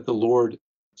that the Lord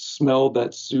smelled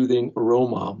that soothing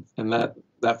aroma. And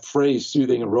that phrase,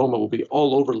 soothing aroma, will be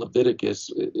all over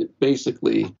Leviticus. It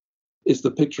basically is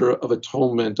the picture of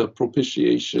atonement, of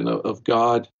propitiation, of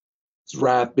God's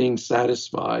wrath being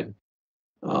satisfied.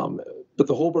 But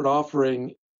the whole burnt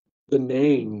offering, the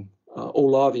name,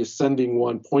 Olah, the ascending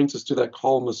one, points us to that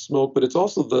column of smoke, but it's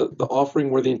also the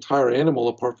offering where the entire animal,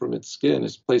 apart from its skin,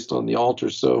 is placed on the altar.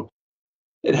 So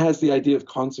it has the idea of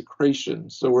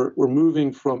consecration. So we're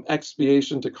moving from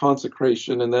expiation to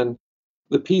consecration, and then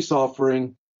the peace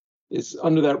offering is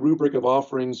under that rubric of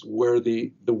offerings where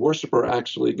the worshiper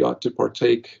actually got to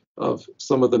partake of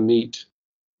some of the meat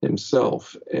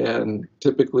himself. And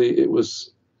typically it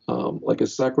was like a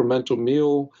sacramental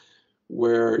meal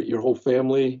where your whole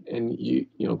family, and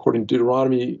according to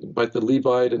Deuteronomy, you invite the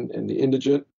Levite and the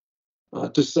indigent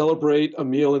to celebrate a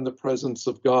meal in the presence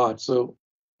of God. So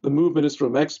the movement is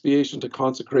from expiation to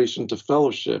consecration to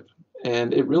fellowship,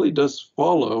 and it really does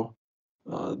follow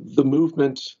the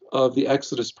movement of the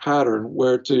Exodus pattern,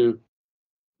 where to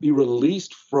be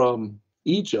released from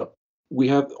Egypt, we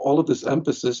have all of this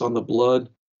emphasis on the blood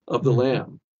of the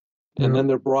lamb. And then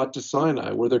they're brought to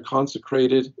Sinai, where they're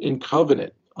consecrated in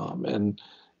covenant. And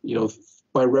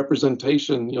by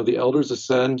representation, the elders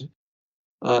ascend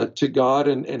to God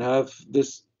and have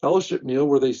this fellowship meal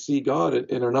where they see God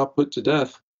and are not put to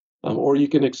death. Or you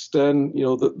can extend,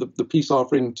 the peace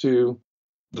offering to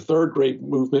the third great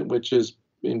movement, which is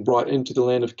being brought into the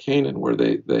land of Canaan, where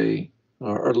they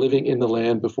are living in the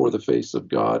land before the face of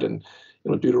God. And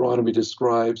Deuteronomy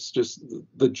describes just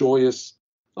the joyous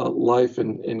life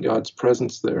in God's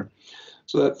presence there.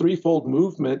 So that threefold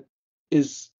movement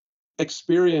is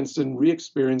experienced and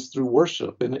re-experienced through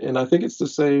worship. And I think it's the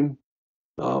same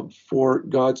for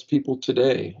God's people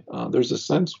today. There's a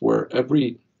sense where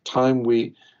every time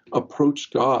we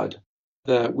approach God,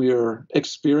 that we are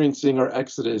experiencing our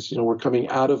exodus. We're coming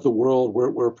out of the world,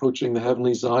 we're approaching the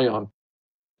heavenly Zion.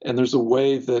 And there's a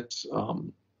way that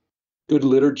good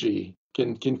liturgy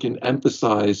can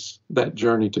emphasize that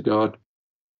journey to God.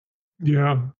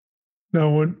 Yeah.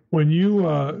 Now, when you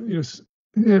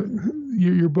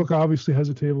your book obviously has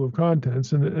a table of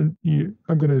contents, and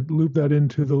I'm going to loop that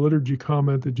into the liturgy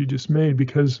comment that you just made,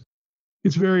 because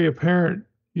it's very apparent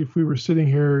if we were sitting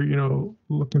here,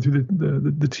 looking through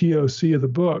the TOC of the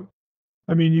book.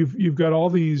 I mean, you've got all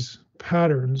these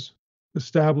patterns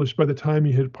established by the time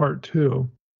you hit part 2.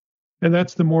 And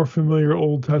that's the more familiar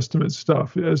Old Testament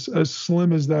stuff, as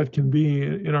slim as that can be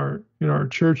in our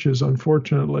churches,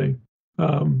 unfortunately.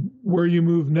 Where you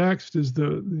move next is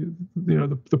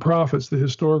the prophets, the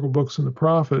historical books and the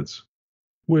prophets,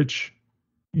 which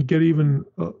you get even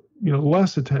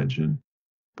less attention,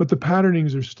 but the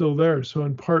patternings are still there. So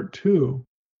in part 2,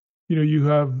 you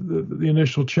have the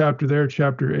initial chapter there,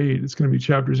 chapter 8. It's going to be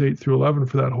chapters 8 through 11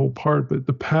 for that whole part. But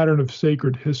the pattern of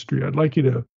sacred history, I'd like you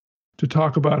to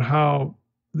talk about how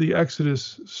the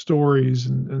Exodus stories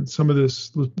and some of this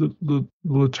the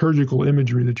liturgical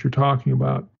imagery that you're talking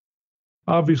about.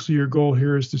 Obviously, your goal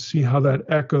here is to see how that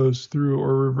echoes through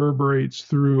or reverberates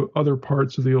through other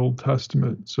parts of the Old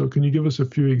Testament. So can you give us a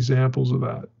few examples of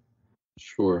that?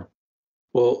 Sure.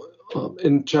 Well,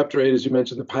 in chapter 8, as you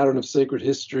mentioned, the pattern of sacred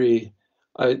history,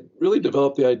 I really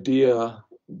developed the idea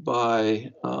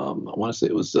by, I want to say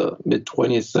it was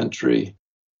mid-20th century,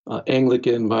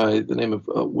 Anglican by the name of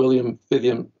William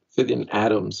Fithian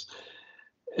Adams.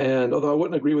 And although I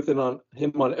wouldn't agree with him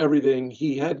on everything,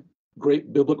 he had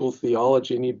great biblical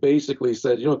theology, and he basically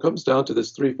said, it comes down to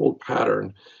this threefold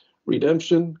pattern: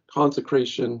 redemption,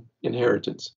 consecration,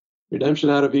 inheritance. Redemption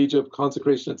out of Egypt,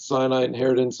 consecration at Sinai,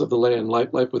 inheritance of the land,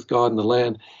 life with God in the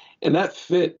land. And that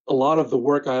fit a lot of the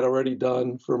work I had already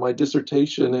done for my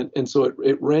dissertation, and so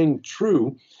it rang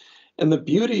true. And the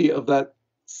beauty of that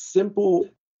simple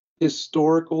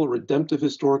redemptive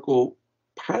historical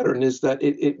pattern is that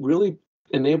it really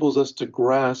enables us to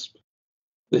grasp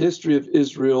the history of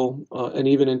Israel and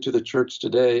even into the church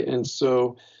today. And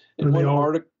so in one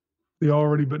article, the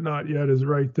already but not yet is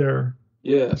right there.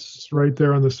 Yes. It's right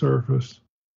there on the surface.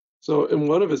 So in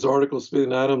one of his articles,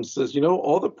 Fithian Adams says,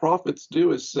 all the prophets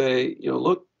do is say,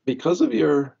 look, because of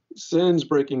your sins,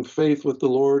 breaking faith with the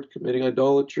Lord, committing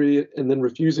idolatry, and then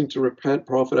refusing to repent,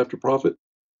 prophet after prophet,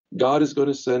 God is going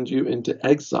to send you into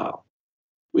exile,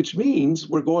 which means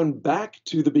we're going back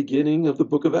to the beginning of the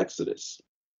book of Exodus.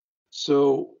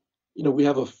 So, we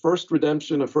have a first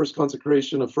redemption, a first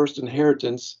consecration, a first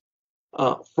inheritance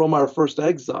from our first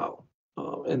exile.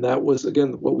 And that was,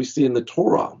 again, what we see in the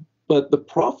Torah. But the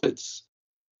prophets,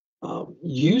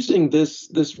 using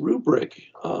this rubric,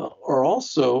 are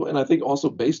also, and I think also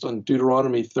based on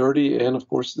Deuteronomy 30 and, of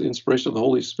course, the inspiration of the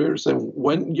Holy Spirit, saying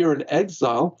when you're in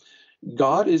exile,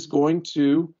 God is going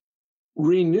to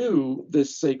renew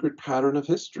this sacred pattern of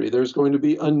history. There's going to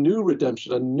be a new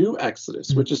redemption, a new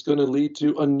Exodus, which is going to lead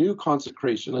to a new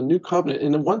consecration, a new covenant.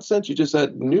 And in one sense, you just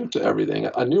add new to everything.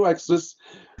 A new Exodus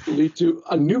will lead to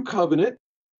a new covenant.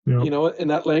 Yep. And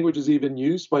that language is even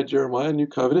used by Jeremiah, a new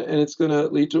covenant, and it's going to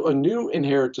lead to a new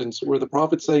inheritance where the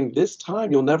prophet's saying, this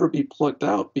time you'll never be plucked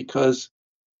out because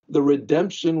the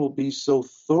redemption will be so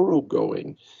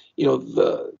thoroughgoing.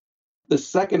 The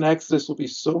second Exodus will be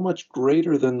so much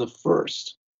greater than the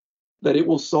first that it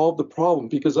will solve the problem.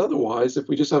 Because otherwise, if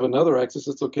we just have another Exodus,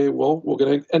 it's okay, well, we're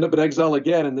going to end up in exile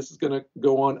again, and this is going to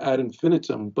go on ad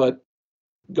infinitum. But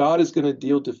God is going to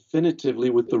deal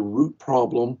definitively with the root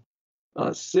problem,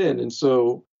 sin. And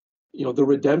so, the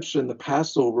redemption, the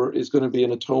Passover, is going to be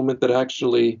an atonement that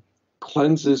actually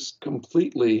cleanses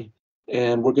completely.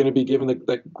 And we're going to be given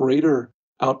that greater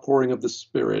outpouring of the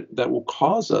Spirit that will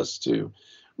cause us to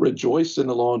rejoice in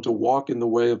the law and to walk in the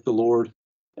way of the Lord.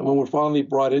 And when we're finally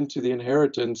brought into the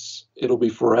inheritance, it'll be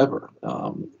forever.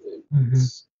 And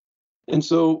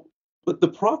so, but the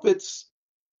prophets,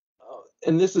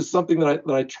 and this is something that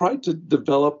I tried to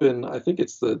develop in, I think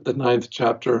it's the 9th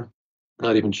chapter,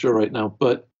 not even sure right now,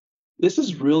 but this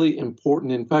is really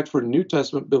important. In fact, for New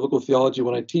Testament biblical theology,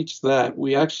 when I teach that,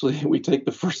 we take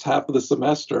the first half of the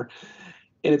semester,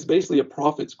 and it's basically a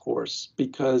prophet's course,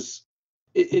 because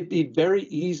it'd be very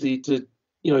easy to,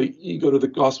 you go to the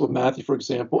Gospel of Matthew, for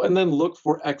example, and then look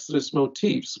for Exodus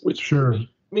motifs, which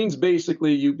means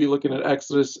basically you'd be looking at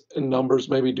Exodus and Numbers,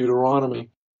 maybe Deuteronomy.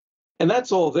 And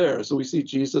that's all there. So we see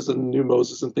Jesus and the new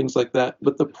Moses and things like that.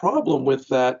 But the problem with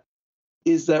that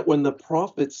is that when the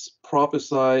prophets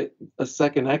prophesy a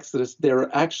second Exodus, they're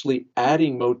actually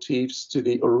adding motifs to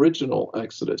the original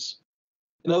Exodus.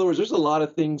 In other words, there's a lot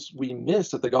of things we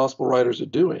miss that the gospel writers are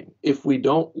doing if we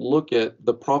don't look at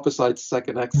the prophesied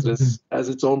second Exodus as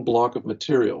its own block of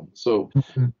material. So,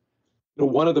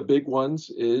 one of the big ones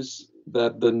is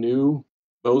that the new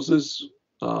Moses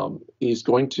is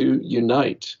going to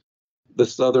unite the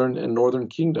southern and northern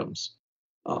kingdoms.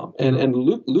 And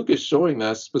Luke is showing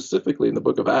that specifically in the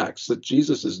book of Acts, that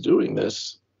Jesus is doing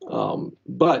this.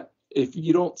 But if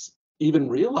you don't even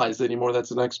realize anymore that's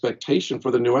an expectation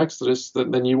for the new Exodus,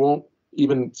 then you won't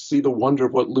even see the wonder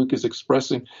of what Luke is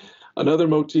expressing. Another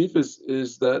motif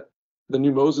is that the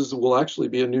new Moses will actually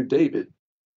be a new David.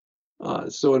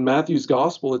 So in Matthew's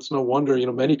gospel, it's no wonder,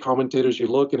 many commentators, you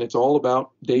look and it's all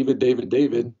about David, David,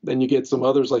 David. Then you get some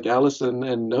others like Allison,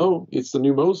 and no, it's the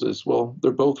new Moses. Well,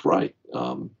 they're both right.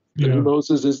 The new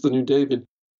Moses is the new David.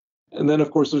 And then,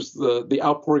 of course, there's the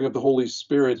outpouring of the Holy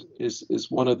Spirit is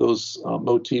one of those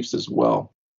motifs as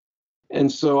well.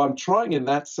 And so I'm trying in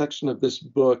that section of this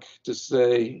book to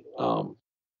say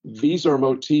these are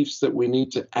motifs that we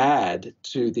need to add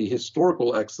to the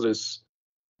historical Exodus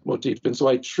motif. And so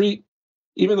I treat,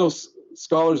 even though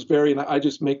scholars vary, and I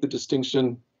just make the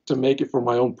distinction to make it for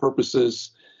my own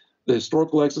purposes, the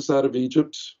historical Exodus out of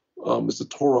Egypt is the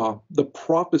Torah. The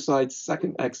prophesied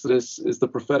second Exodus is the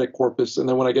prophetic corpus. And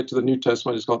then when I get to the New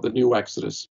Testament, it's called the New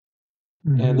Exodus.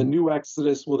 And the New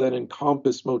Exodus will then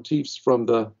encompass motifs from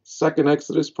the second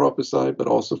Exodus prophesied, but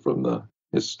also from the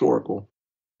historical.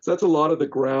 So that's a lot of the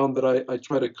ground that I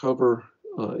try to cover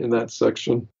in that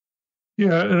section.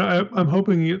 Yeah, and I'm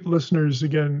hoping listeners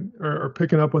again are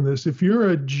picking up on this. If you're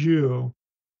a Jew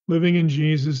living in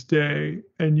Jesus' day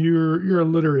and you're a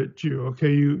literate Jew,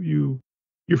 okay,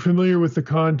 you're familiar with the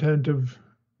content of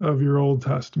your Old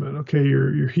Testament, okay,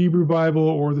 your Hebrew Bible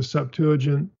or the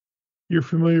Septuagint, you're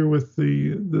familiar with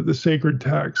the sacred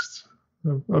texts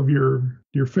of your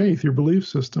faith, your belief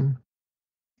system.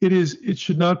 It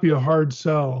should not be a hard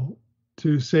sell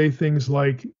to say things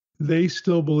like they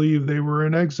still believe they were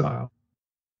in exile.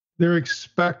 They're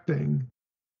expecting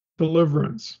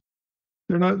deliverance.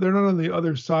 They're not on the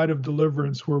other side of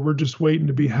deliverance where we're just waiting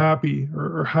to be happy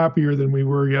or happier than we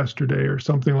were yesterday or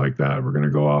something like that. We're going to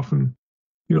go off and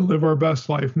live our best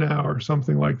life now or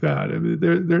something like that. I mean,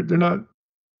 they're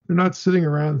not sitting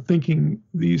around thinking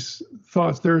these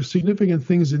thoughts. There are significant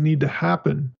things that need to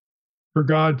happen for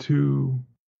God to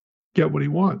get what He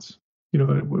wants.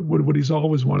 What He's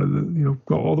always wanted.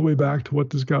 Go all the way back to what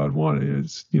does God want?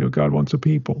 It's God wants a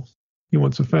people. He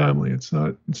wants a family. It's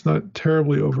not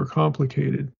terribly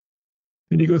overcomplicated.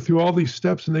 And you go through all these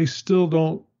steps, and they still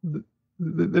don't.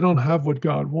 They don't have what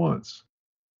God wants,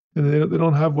 and they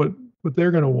don't have what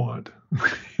they're going to want.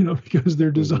 Because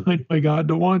they're designed by God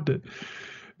to want it.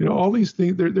 All these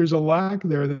things. There's a lack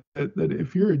there that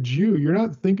if you're a Jew, you're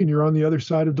not thinking you're on the other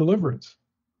side of deliverance.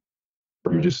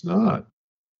 You're just not.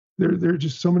 There are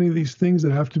just so many of these things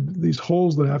these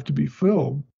holes that have to be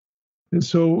filled. And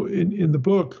so in the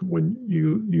book, when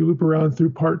you loop around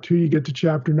through part 2, you get to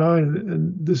chapter 9,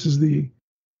 and this is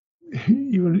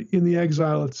even in the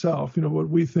exile itself, what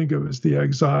we think of as the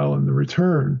exile and the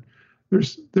return,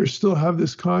 they still have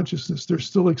this consciousness. They're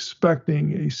still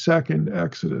expecting a second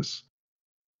Exodus.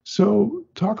 So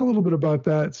talk a little bit about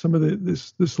that, some of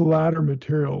this latter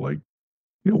material, like,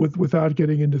 without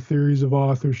getting into theories of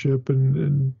authorship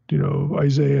and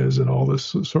Isaiah's and all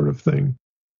this sort of thing.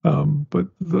 But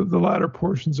the latter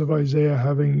portions of Isaiah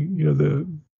having, the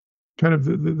kind of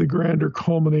the grander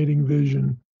culminating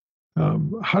vision.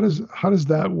 How does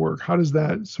that work? How does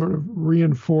that sort of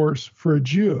reinforce for a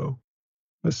Jew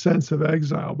a sense of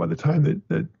exile by the time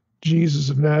that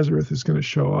Jesus of Nazareth is going to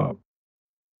show up?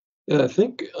 Yeah, I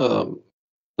think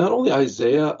not only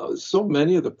Isaiah, so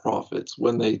many of the prophets,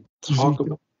 when they talk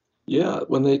Ezekiel.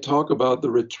 when they talk about the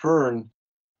return,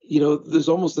 there's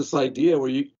almost this idea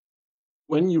where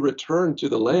when you return to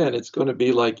the land, it's going to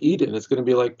be like Eden. It's going to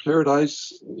be like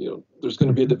paradise. There's going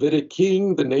to be a Davidic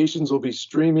king. The nations will be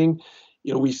streaming.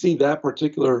 We see that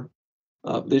particular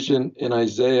vision in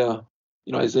Isaiah.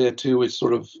 Isaiah 2, which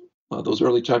sort of those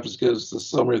early chapters gives the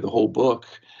summary of the whole book.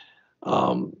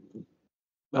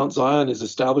 Mount Zion is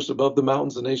established above the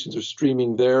mountains. The nations are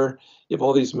streaming there. You have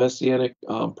all these messianic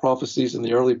prophecies in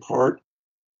the early part.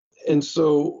 And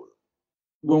so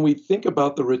when we think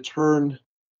about the return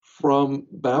from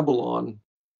Babylon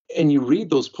and you read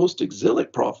those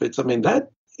post-exilic prophets, I mean,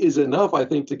 that is enough, I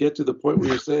think, to get to the point where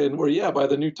you're saying, by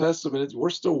the New Testament, we're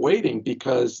still waiting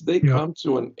because they come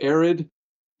to an arid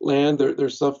land. They're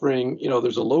suffering,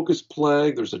 there's a locust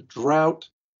plague, there's a drought.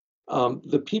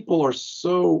 The people are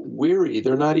so weary.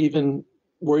 They're not even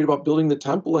worried about building the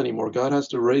temple anymore. God has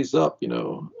to raise up,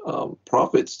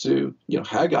 prophets to,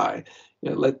 Haggai.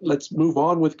 Let's move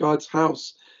on with God's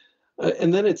house.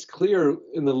 And then it's clear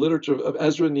in the literature of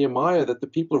Ezra and Nehemiah that the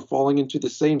people are falling into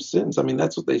the same sins. I mean,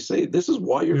 that's what they say. This is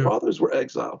why your fathers were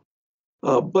exiled.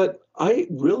 But I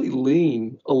really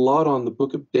lean a lot on the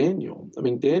book of Daniel. I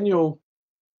mean,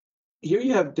 here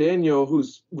you have Daniel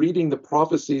who's reading the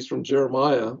prophecies from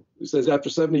Jeremiah, who says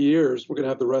after 70 years, we're going to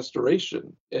have the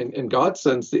restoration. And God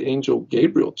sends the angel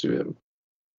Gabriel to him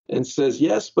and says,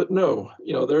 yes, but no,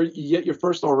 they're yet you're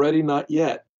first already, not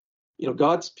yet.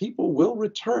 God's people will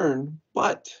return,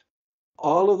 but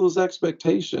all of those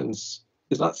expectations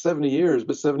is not 70 years,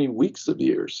 but 70 weeks of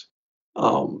years.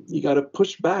 You got to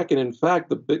push back. And in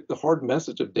fact, the hard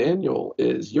message of Daniel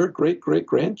is your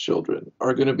great-great-grandchildren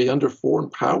are going to be under foreign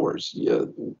powers.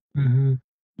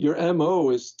 Your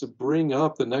MO is to bring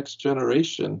up the next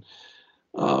generation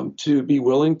to be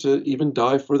willing to even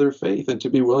die for their faith and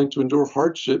to be willing to endure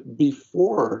hardship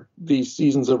before these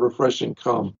seasons of refreshing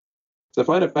come. So I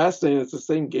find it fascinating. It's the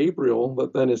same Gabriel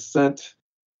that then is sent,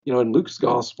 in Luke's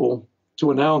gospel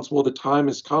to announce, the time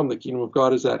has come, the kingdom of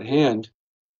God is at hand.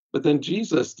 But then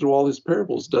Jesus, through all his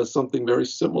parables, does something very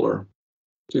similar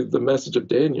to the message of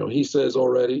Daniel. He says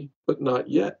already, but not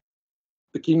yet.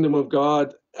 The kingdom of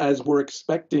God, as we're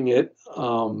expecting it,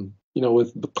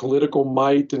 with the political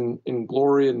might and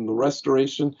glory and the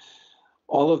restoration,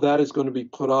 all of that is going to be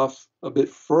put off a bit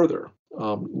further.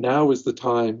 Now is the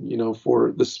time,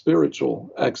 for the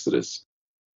spiritual exodus.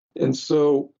 And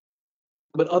so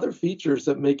but other features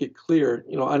that make it clear,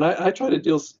 and I try to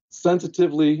deal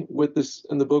sensitively with this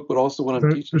in the book, but also when I'm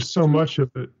teaching. There's so much of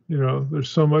it, there's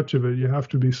so much of it. You have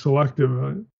to be selective.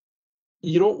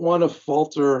 You don't want to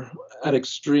falter at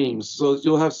extremes. So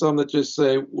you'll have some that just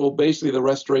say, well, basically the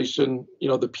restoration,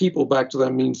 the people back to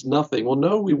them means nothing. Well,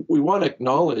 no, we want to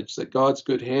acknowledge that God's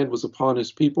good hand was upon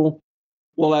his people,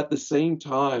 while at the same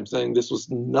time saying this was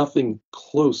nothing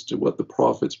close to what the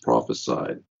prophets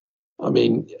prophesied. I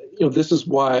mean, this is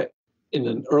why in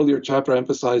an earlier chapter I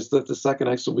emphasized that the second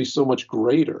Exodus will be so much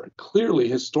greater. Clearly,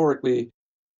 historically,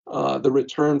 the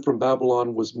return from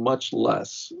Babylon was much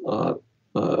less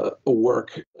a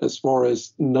work as far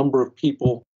as number of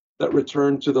people that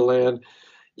return to the land.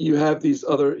 You have these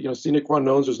other, sine qua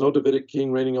non. There's no Davidic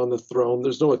king reigning on the throne.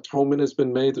 There's no atonement has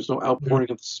been made. There's no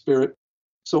outpouring of the Spirit.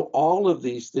 So all of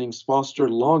these things foster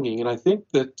longing. And I think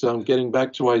that getting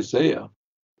back to Isaiah,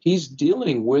 he's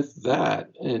dealing with that.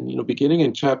 And, beginning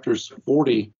in chapters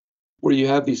 40, where you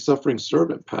have these suffering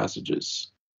servant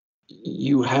passages,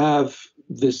 you have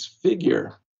this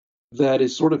figure that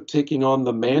is sort of taking on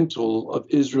the mantle of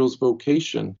Israel's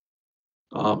vocation.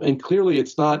 And clearly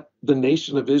it's not the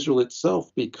nation of Israel itself,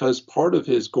 because part of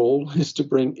his goal is to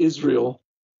bring Israel,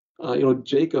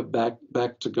 Jacob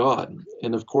back to God.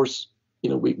 And of course,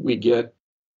 we get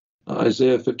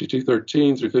Isaiah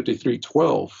 52:13 through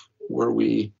 53:12, where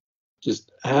we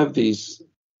just have these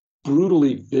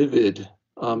brutally vivid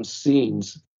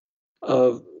scenes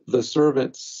of the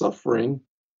servant suffering,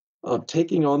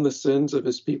 taking on the sins of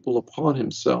his people upon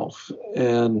himself.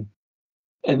 And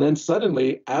then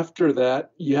suddenly, after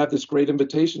that, you have this great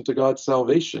invitation to God's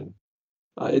salvation.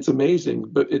 It's amazing,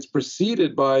 but it's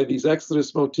preceded by these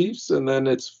Exodus motifs, and then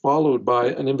it's followed by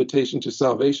an invitation to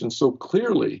salvation. So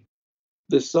clearly,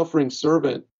 this suffering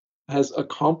servant has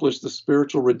accomplished the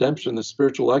spiritual redemption, the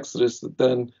spiritual Exodus that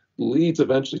then leads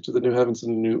eventually to the new heavens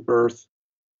and the new earth,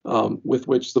 with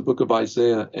which the book of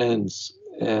Isaiah ends.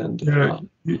 And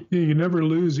you never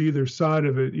lose either side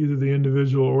of it, either the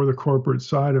individual or the corporate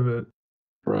side of it.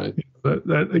 Right.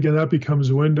 That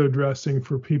becomes window dressing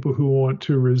for people who want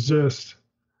to resist,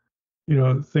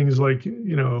 things like,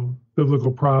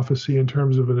 biblical prophecy in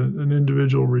terms of an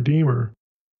individual redeemer.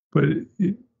 But,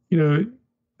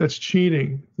 that's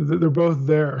cheating. They're both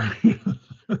there.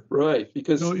 Right,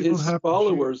 because his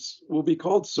followers will be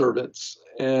called servants.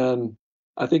 And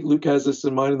I think Luke has this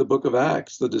in mind in the book of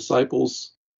Acts. The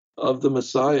disciples of the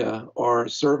Messiah are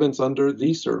servants under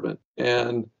the servant,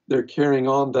 and they're carrying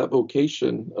on that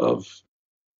vocation of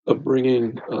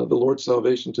bringing the Lord's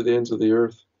salvation to the ends of the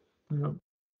earth. Yeah.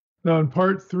 Now, in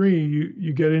part 3,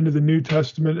 you get into the New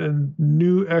Testament and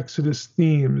new Exodus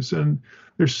themes, and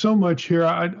there's so much here.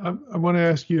 I want to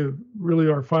ask you really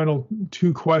our final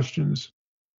 2 questions.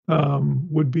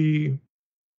 Would be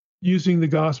using the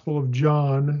Gospel of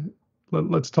John.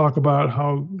 Let's talk about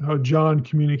how John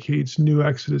communicates new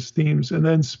Exodus themes. And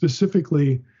then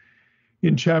specifically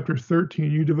in chapter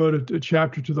 13, you devoted a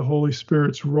chapter to the Holy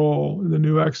Spirit's role in the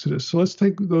new Exodus. So let's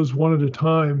take those one at a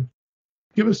time.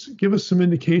 Give us some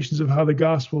indications of how the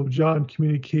Gospel of John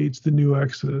communicates the new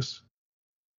Exodus.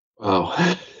 Wow.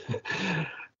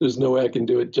 There's no way I can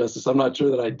do it justice. I'm not sure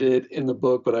that I did in the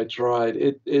book, but I tried.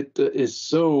 It is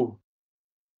so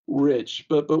rich.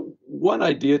 But one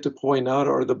idea to point out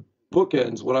are the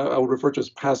bookends, what I would refer to as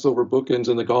Passover bookends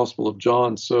in the Gospel of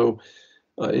John. So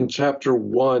in chapter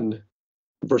 1,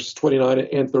 verses 29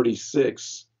 and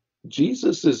 36,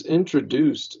 Jesus is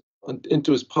introduced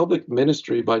into his public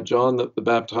ministry by John the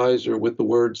Baptizer with the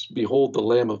words, "Behold the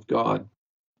Lamb of God."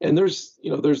 And there's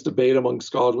debate among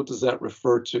scholars, what does that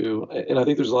refer to? And I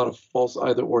think there's a lot of false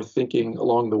either or thinking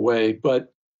along the way.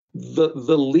 But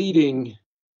the leading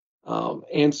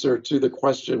answer to the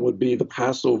question would be the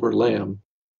Passover lamb.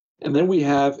 And then we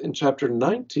have in chapter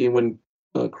 19, when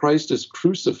Christ is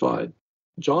crucified,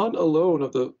 John alone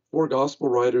of the 4 gospel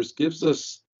writers gives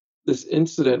us this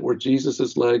incident where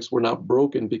Jesus's legs were not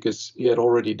broken because he had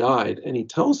already died. And he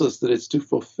tells us that it's to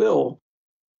fulfill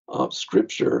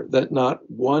scripture that not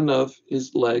one of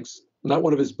his legs, not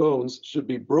one of his bones should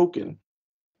be broken,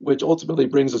 which ultimately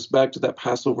brings us back to that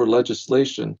Passover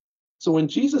legislation. So when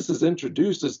Jesus is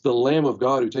introduced as the Lamb of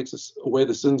God who takes away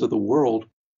the sins of the world,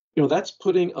 that's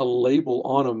putting a label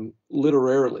on him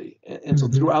literally. And so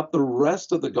throughout the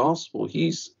rest of the gospel,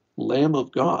 he's Lamb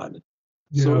of God.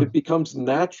 Yeah. So it becomes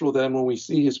natural then when we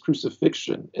see his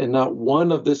crucifixion and not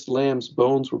one of this lamb's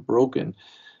bones were broken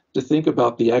to think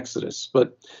about the Exodus.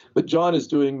 But John is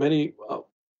doing many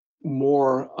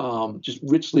more just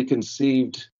richly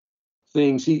conceived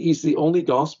things. He's the only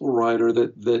gospel writer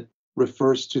that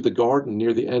refers to the garden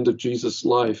near the end of Jesus'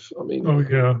 life. I mean,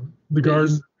 The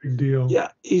garden, big deal. Yeah,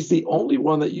 he's the only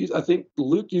one that used. I think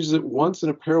Luke uses it once in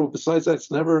a parable. Besides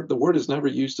that, the word is never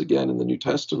used again in the New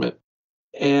Testament.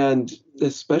 And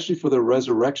especially for the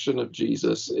resurrection of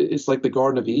Jesus, it's like the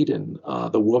Garden of Eden.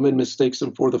 The woman mistakes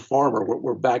him for the farmer.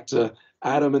 We're back to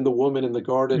Adam and the woman in the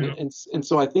garden. Yeah. And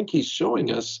so I think he's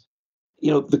showing us,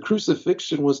 the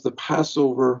crucifixion was the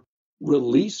Passover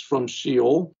release from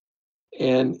Sheol,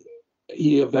 and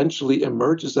he eventually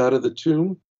emerges out of the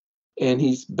tomb, and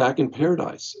he's back in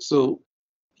paradise. So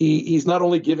he's not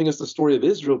only giving us the story of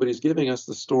Israel, but he's giving us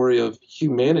the story of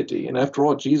humanity. And after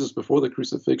all, Jesus, before the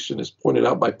crucifixion, is pointed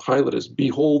out by Pilate as,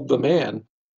 "Behold the man."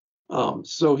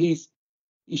 So he's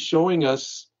showing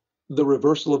us the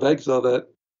reversal of exile that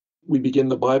we begin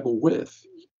the Bible with.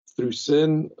 Through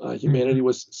sin, humanity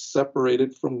was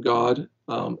separated from God,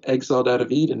 exiled out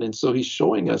of Eden. And so he's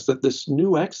showing us that this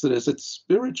new Exodus, it's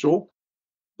spiritual,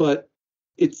 but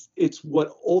it's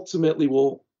what ultimately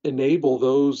will enable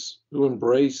those who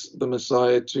embrace the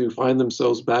Messiah to find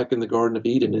themselves back in the Garden of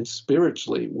Eden. And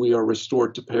spiritually, we are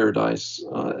restored to paradise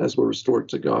as we're restored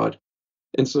to God.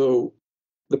 And so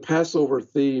the Passover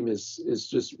theme is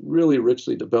just really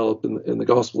richly developed in the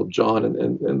Gospel of John,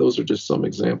 and those are just some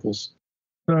examples.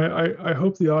 And I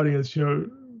hope the audience,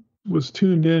 was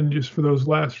tuned in just for those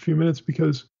last few minutes,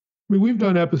 because we've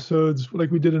done episodes, like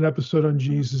we did an episode on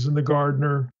Jesus and the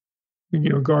gardener,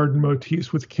 garden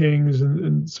motifs with kings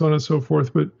and so on and so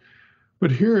forth.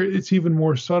 But here it's even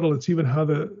more subtle. It's even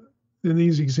in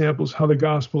these examples, how the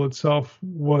gospel itself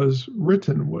was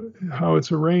written, how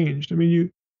it's arranged. I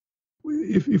mean,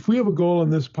 if we have a goal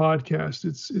in this podcast,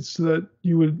 it's that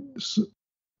you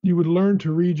would learn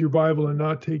to read your Bible and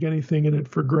not take anything in it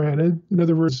for granted. In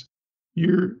other words,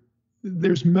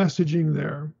 there's messaging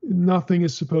there. Nothing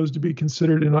is supposed to be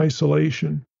considered in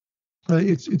isolation.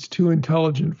 It's too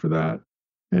intelligent for that.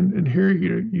 And here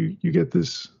you get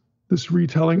this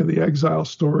retelling of the exile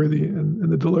story,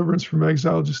 and the deliverance from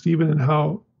exile, just even in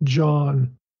how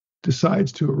John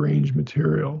decides to arrange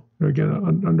material.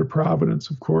 Again, under providence,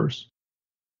 of course.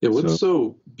 Yeah, what's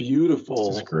so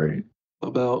beautiful great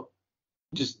about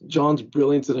just John's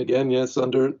brilliance, and again, yes,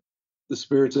 under the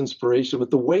Spirit's inspiration, but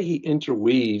the way he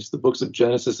interweaves the books of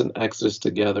Genesis and Exodus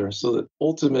together, so that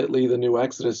ultimately the new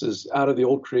Exodus is out of the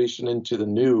old creation into the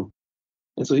new.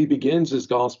 And so he begins his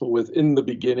gospel with, "In the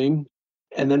beginning,"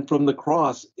 and then from the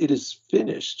cross, "It is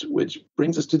finished," which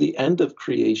brings us to the end of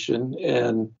creation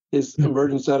and his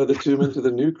emergence out of the tomb into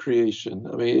the new creation.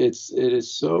 I mean, it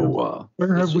is so.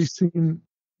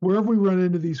 Where have we run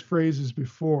into these phrases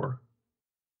before?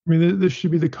 I mean, this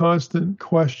should be the constant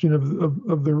question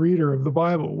of the reader of the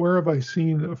Bible. Where have I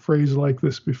seen a phrase like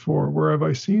this before? Where have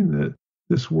I seen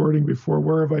this wording before?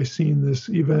 Where have I seen this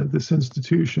event, this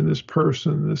institution, this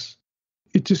person,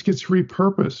 it just gets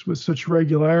repurposed with such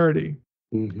regularity.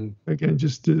 Mm-hmm. Again,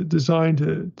 just designed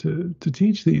to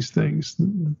teach these things.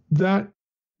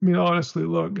 Honestly,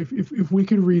 look, if we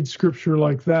could read scripture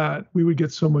like that, we would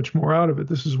get so much more out of it.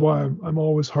 This is why I'm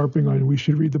always harping on we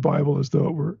should read the Bible as though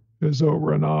it were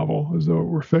a novel, as though it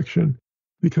were fiction,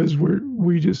 because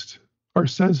our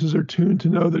senses are tuned to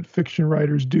know that fiction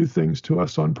writers do things to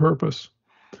us on purpose.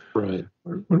 Right.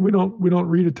 When we don't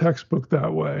read a textbook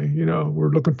that way, we're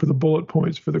looking for the bullet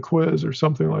points for the quiz or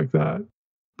something like that.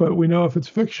 But we know if it's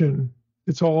fiction,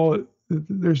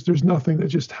 there's nothing that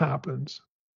just happens.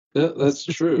 Yeah, that's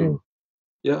true.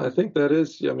 Yeah, I think that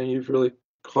is. I mean, you've really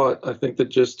caught, I think, the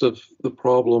gist of the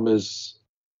problem is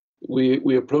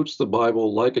we approach the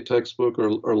Bible like a textbook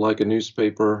or like a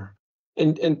newspaper.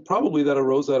 And probably that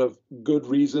arose out of good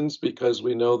reasons, because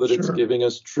we know that it's giving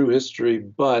us true history,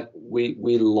 but we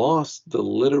lost the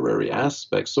literary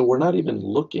aspect. So we're not even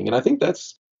looking. And I think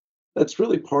that's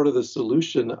really part of the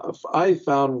solution. I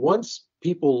found once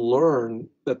people learn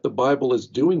that the Bible is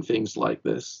doing things like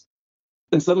this,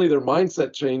 and suddenly their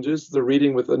mindset changes. They're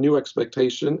reading with a new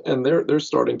expectation, and they're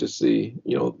starting to see,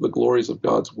 the glories of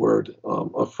God's word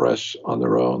afresh on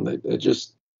their own. They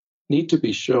just need to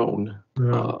be shown.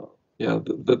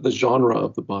 The genre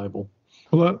of the Bible.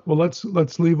 Well,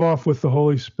 let's leave off with the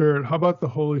Holy Spirit. How about the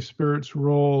Holy Spirit's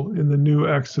role in the new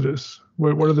Exodus?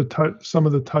 What are some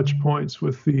of the touch points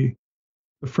with the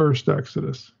first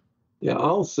Exodus? Yeah,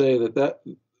 I'll say that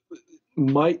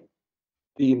might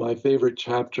be my favorite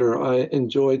chapter. I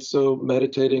enjoyed so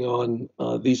meditating on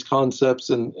these concepts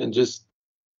and just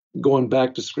going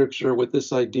back to Scripture with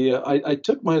this idea. I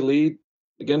took my lead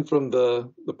again from the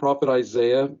prophet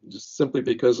Isaiah, just simply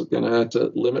because again I had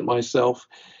to limit myself.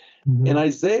 Mm-hmm. And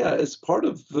Isaiah, as part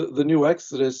of the new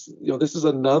Exodus, this is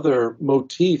another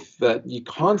motif that you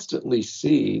constantly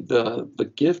see,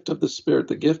 the gift of the Spirit,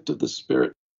 the gift of the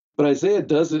Spirit. But Isaiah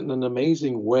does it in an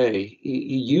amazing way.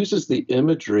 He uses the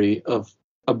imagery of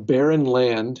a barren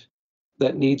land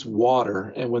that needs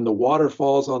water. And when the water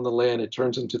falls on the land, it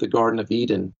turns into the Garden of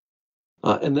Eden.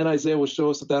 And then Isaiah will show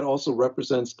us that that also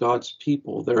represents God's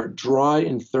people. They're dry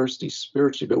and thirsty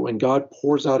spiritually, but when God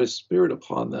pours out his Spirit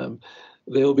upon them,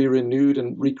 they'll be renewed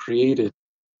and recreated.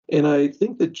 And I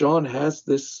think that John has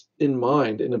this in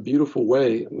mind in a beautiful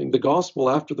way. I mean, the gospel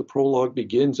after the prologue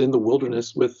begins in the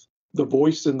wilderness with the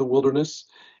voice in the wilderness.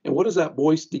 And what does that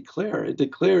voice declare? It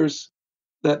declares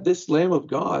that this Lamb of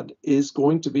God is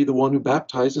going to be the one who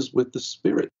baptizes with the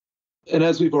Spirit. And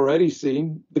as we've already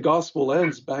seen, the gospel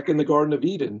ends back in the Garden of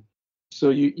Eden.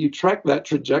 So you track that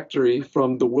trajectory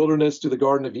from the wilderness to the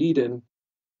Garden of Eden,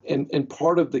 and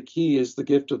part of the key is the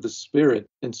gift of the Spirit.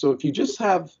 And so if you just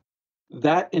have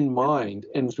that in mind,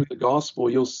 and through the gospel,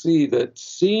 you'll see that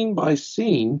scene by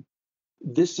scene,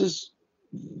 this is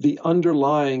the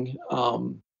underlying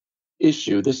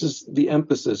issue. This is the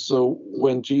emphasis. So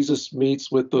when Jesus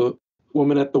meets with the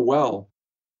woman at the well,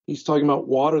 he's talking about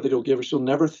water that he'll give her. She'll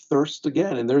never thirst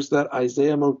again. And there's that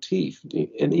Isaiah motif.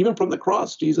 And even from the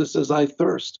cross, Jesus says, I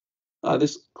thirst.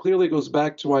 This clearly goes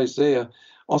back to Isaiah.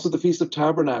 Also, the Feast of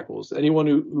Tabernacles. Anyone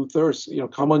who thirsts,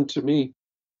 come unto me.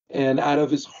 And out of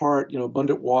his heart,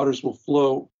 abundant waters will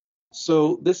flow.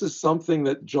 So this is something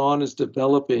that John is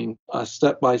developing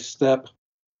step by step,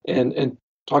 and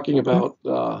talking about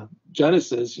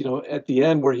Genesis, at the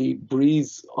end where he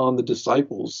breathes on the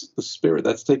disciples, the Spirit.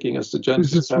 That's taking us to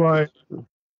Genesis.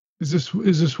 Is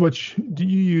this what do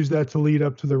you use that to lead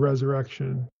up to the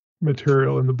resurrection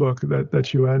material in the book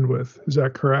that you end with? Is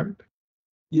that correct?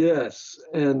 Yes,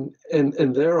 and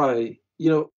there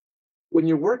when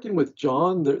you're working with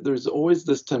John, there's always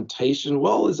this temptation.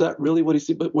 Well, is that really what he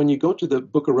sees? But when you go to the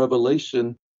book of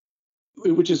Revelation,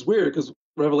 which is weird because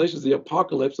Revelation is the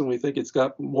apocalypse and we think it's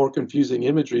got more confusing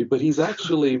imagery, but he's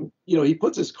actually, he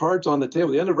puts his cards on the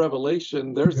table. The end of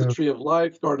Revelation, there's the tree of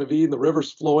life, Garden of Eden, the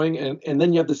river's flowing, and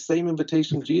then you have the same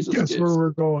invitation Jesus gives. Guess where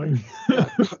we're going.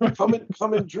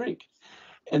 Come and drink.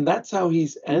 And that's how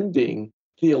he's ending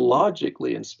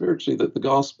theologically and spiritually the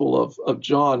gospel of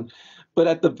John. But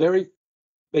at the very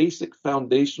basic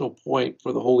foundational point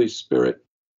for the Holy Spirit.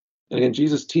 And again,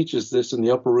 Jesus teaches this in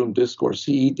the Upper Room Discourse.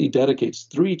 He dedicates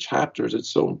 3 chapters. It's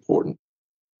so important.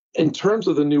 In terms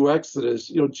of the new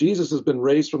Exodus, Jesus has been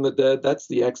raised from the dead. That's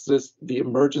the Exodus, the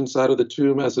emergence out of the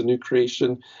tomb as a new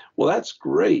creation. Well, that's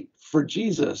great for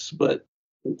Jesus, but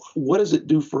what does it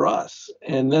do for us?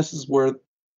 And this is where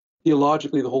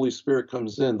theologically the Holy Spirit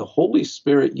comes in. The Holy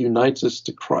Spirit unites us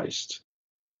to Christ.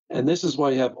 And this is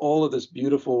why you have all of this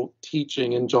beautiful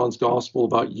teaching in John's gospel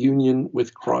about union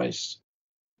with Christ.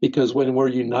 Because when we're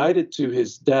united to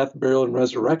his death, burial, and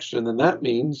resurrection, then that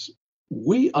means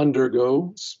we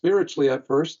undergo spiritually at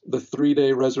first the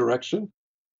 3-day resurrection.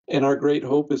 And our great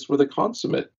hope is for the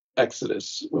consummate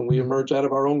Exodus, when we emerge out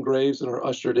of our own graves and are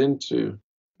ushered into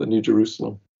the New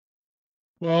Jerusalem.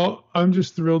 Well, I'm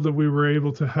just thrilled that we were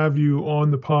able to have you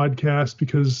on the podcast,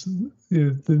 because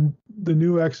the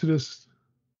new Exodus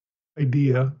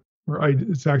idea, or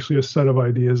it's actually a set of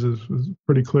ideas, is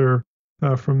pretty clear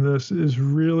from this, is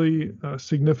really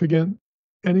significant.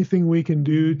 Anything we can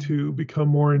do to become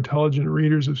more intelligent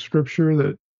readers of Scripture,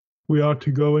 that we ought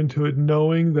to go into it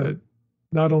knowing that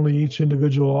not only each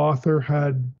individual author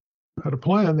had a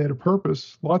plan, they had a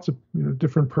purpose, lots of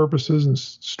different purposes and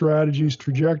strategies,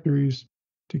 trajectories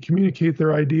to communicate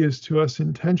their ideas to us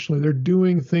intentionally. They're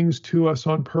doing things to us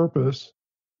on purpose.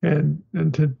 And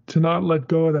to not let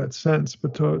go of that sense,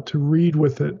 but to read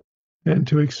with it and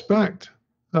to expect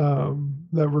that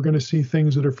we're going to see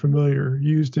things that are familiar,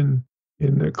 used in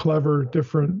clever,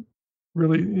 different,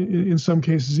 really, in some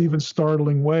cases, even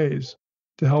startling ways,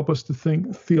 to help us to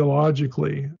think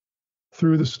theologically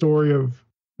through the story of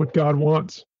what God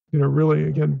wants. Really,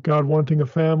 again, God wanting a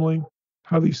family,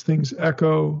 how these things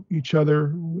echo each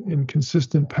other in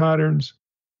consistent patterns.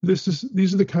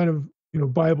 These are the kind of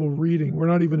Bible reading. We're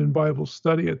not even in Bible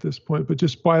study at this point, but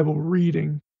just Bible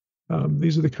reading.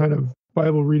 These are the kind of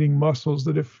Bible reading muscles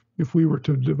that if we were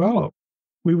to develop,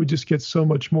 we would just get so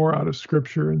much more out of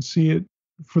Scripture and see it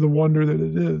for the wonder that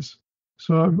it is.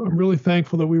 So I'm really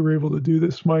thankful that we were able to do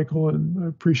this, Michael, and I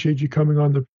appreciate you coming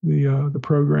on the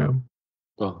program.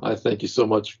 Well, I thank you so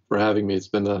much for having me. It's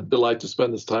been a delight to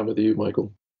spend this time with you,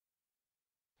 Michael.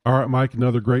 All right, Mike,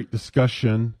 another great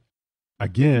discussion.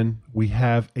 Again, we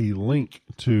have a link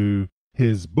to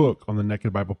his book on the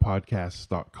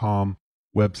nakedbiblepodcast.com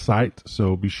website,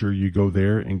 so be sure you go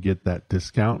there and get that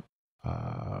discount.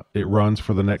 It runs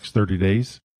for the next 30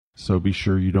 days, so be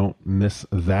sure you don't miss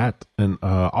that. And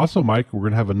also, Mike, we're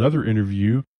going to have another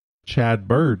interview Chad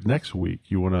Bird next week.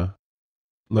 You want to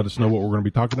let us know what we're going to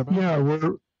be talking about? Yeah,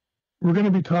 we're going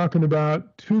to be talking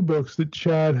about two books that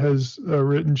Chad has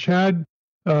written. Chad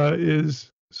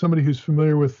is somebody who's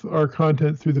familiar with our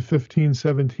content through the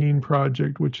 1517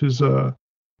 Project, which is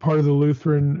part of the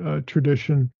Lutheran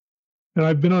tradition. And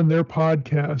I've been on their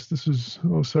podcast. This is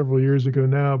several years ago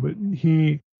now, but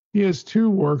he has two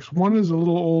works. One is a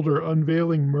little older,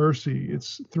 Unveiling Mercy.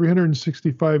 It's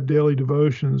 365 daily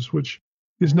devotions, which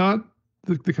is not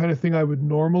the kind of thing I would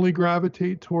normally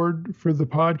gravitate toward for the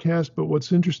podcast. But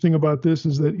what's interesting about this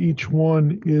is that each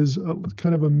one is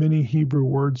kind of a mini Hebrew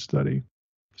word study.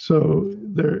 So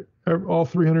all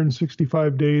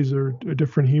 365 days are a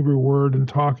different Hebrew word and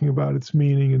talking about its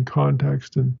meaning and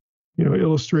context and,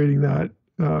 illustrating that,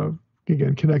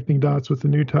 again, connecting dots with the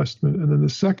New Testament. And then the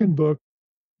second book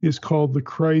is called The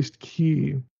Christ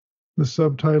Key. The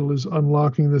subtitle is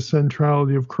Unlocking the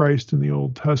Centrality of Christ in the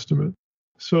Old Testament.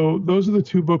 So those are the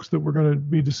two books that we're going to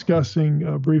be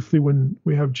discussing briefly when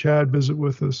we have Chad visit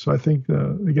with us. So I think,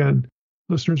 again,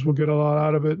 listeners will get a lot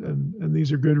out of it, and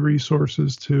these are good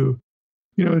resources to,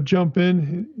 jump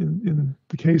in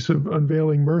the case of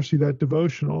Unveiling Mercy, that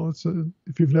devotional.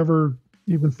 If you've never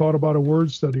even thought about a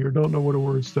word study or don't know what a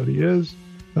word study is,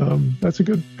 that's a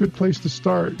good place to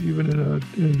start, even in a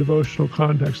devotional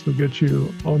context. They'll get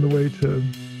you on the way to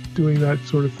doing that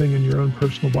sort of thing in your own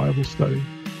personal Bible study.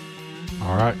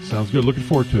 All right, sounds good. Looking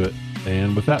forward to it.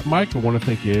 And with that, Mike, I want to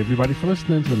thank you, everybody, for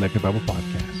listening to the Naked Bible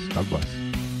Podcast. God bless.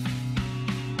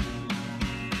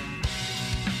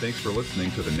 Thanks for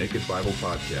listening to the Naked Bible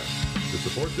Podcast. To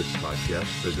support this podcast,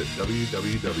 visit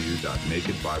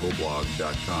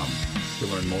www.nakedbibleblog.com. To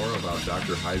learn more about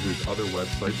Dr. Heiser's other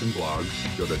websites and blogs,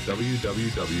 go to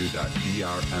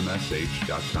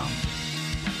www.drmsh.com.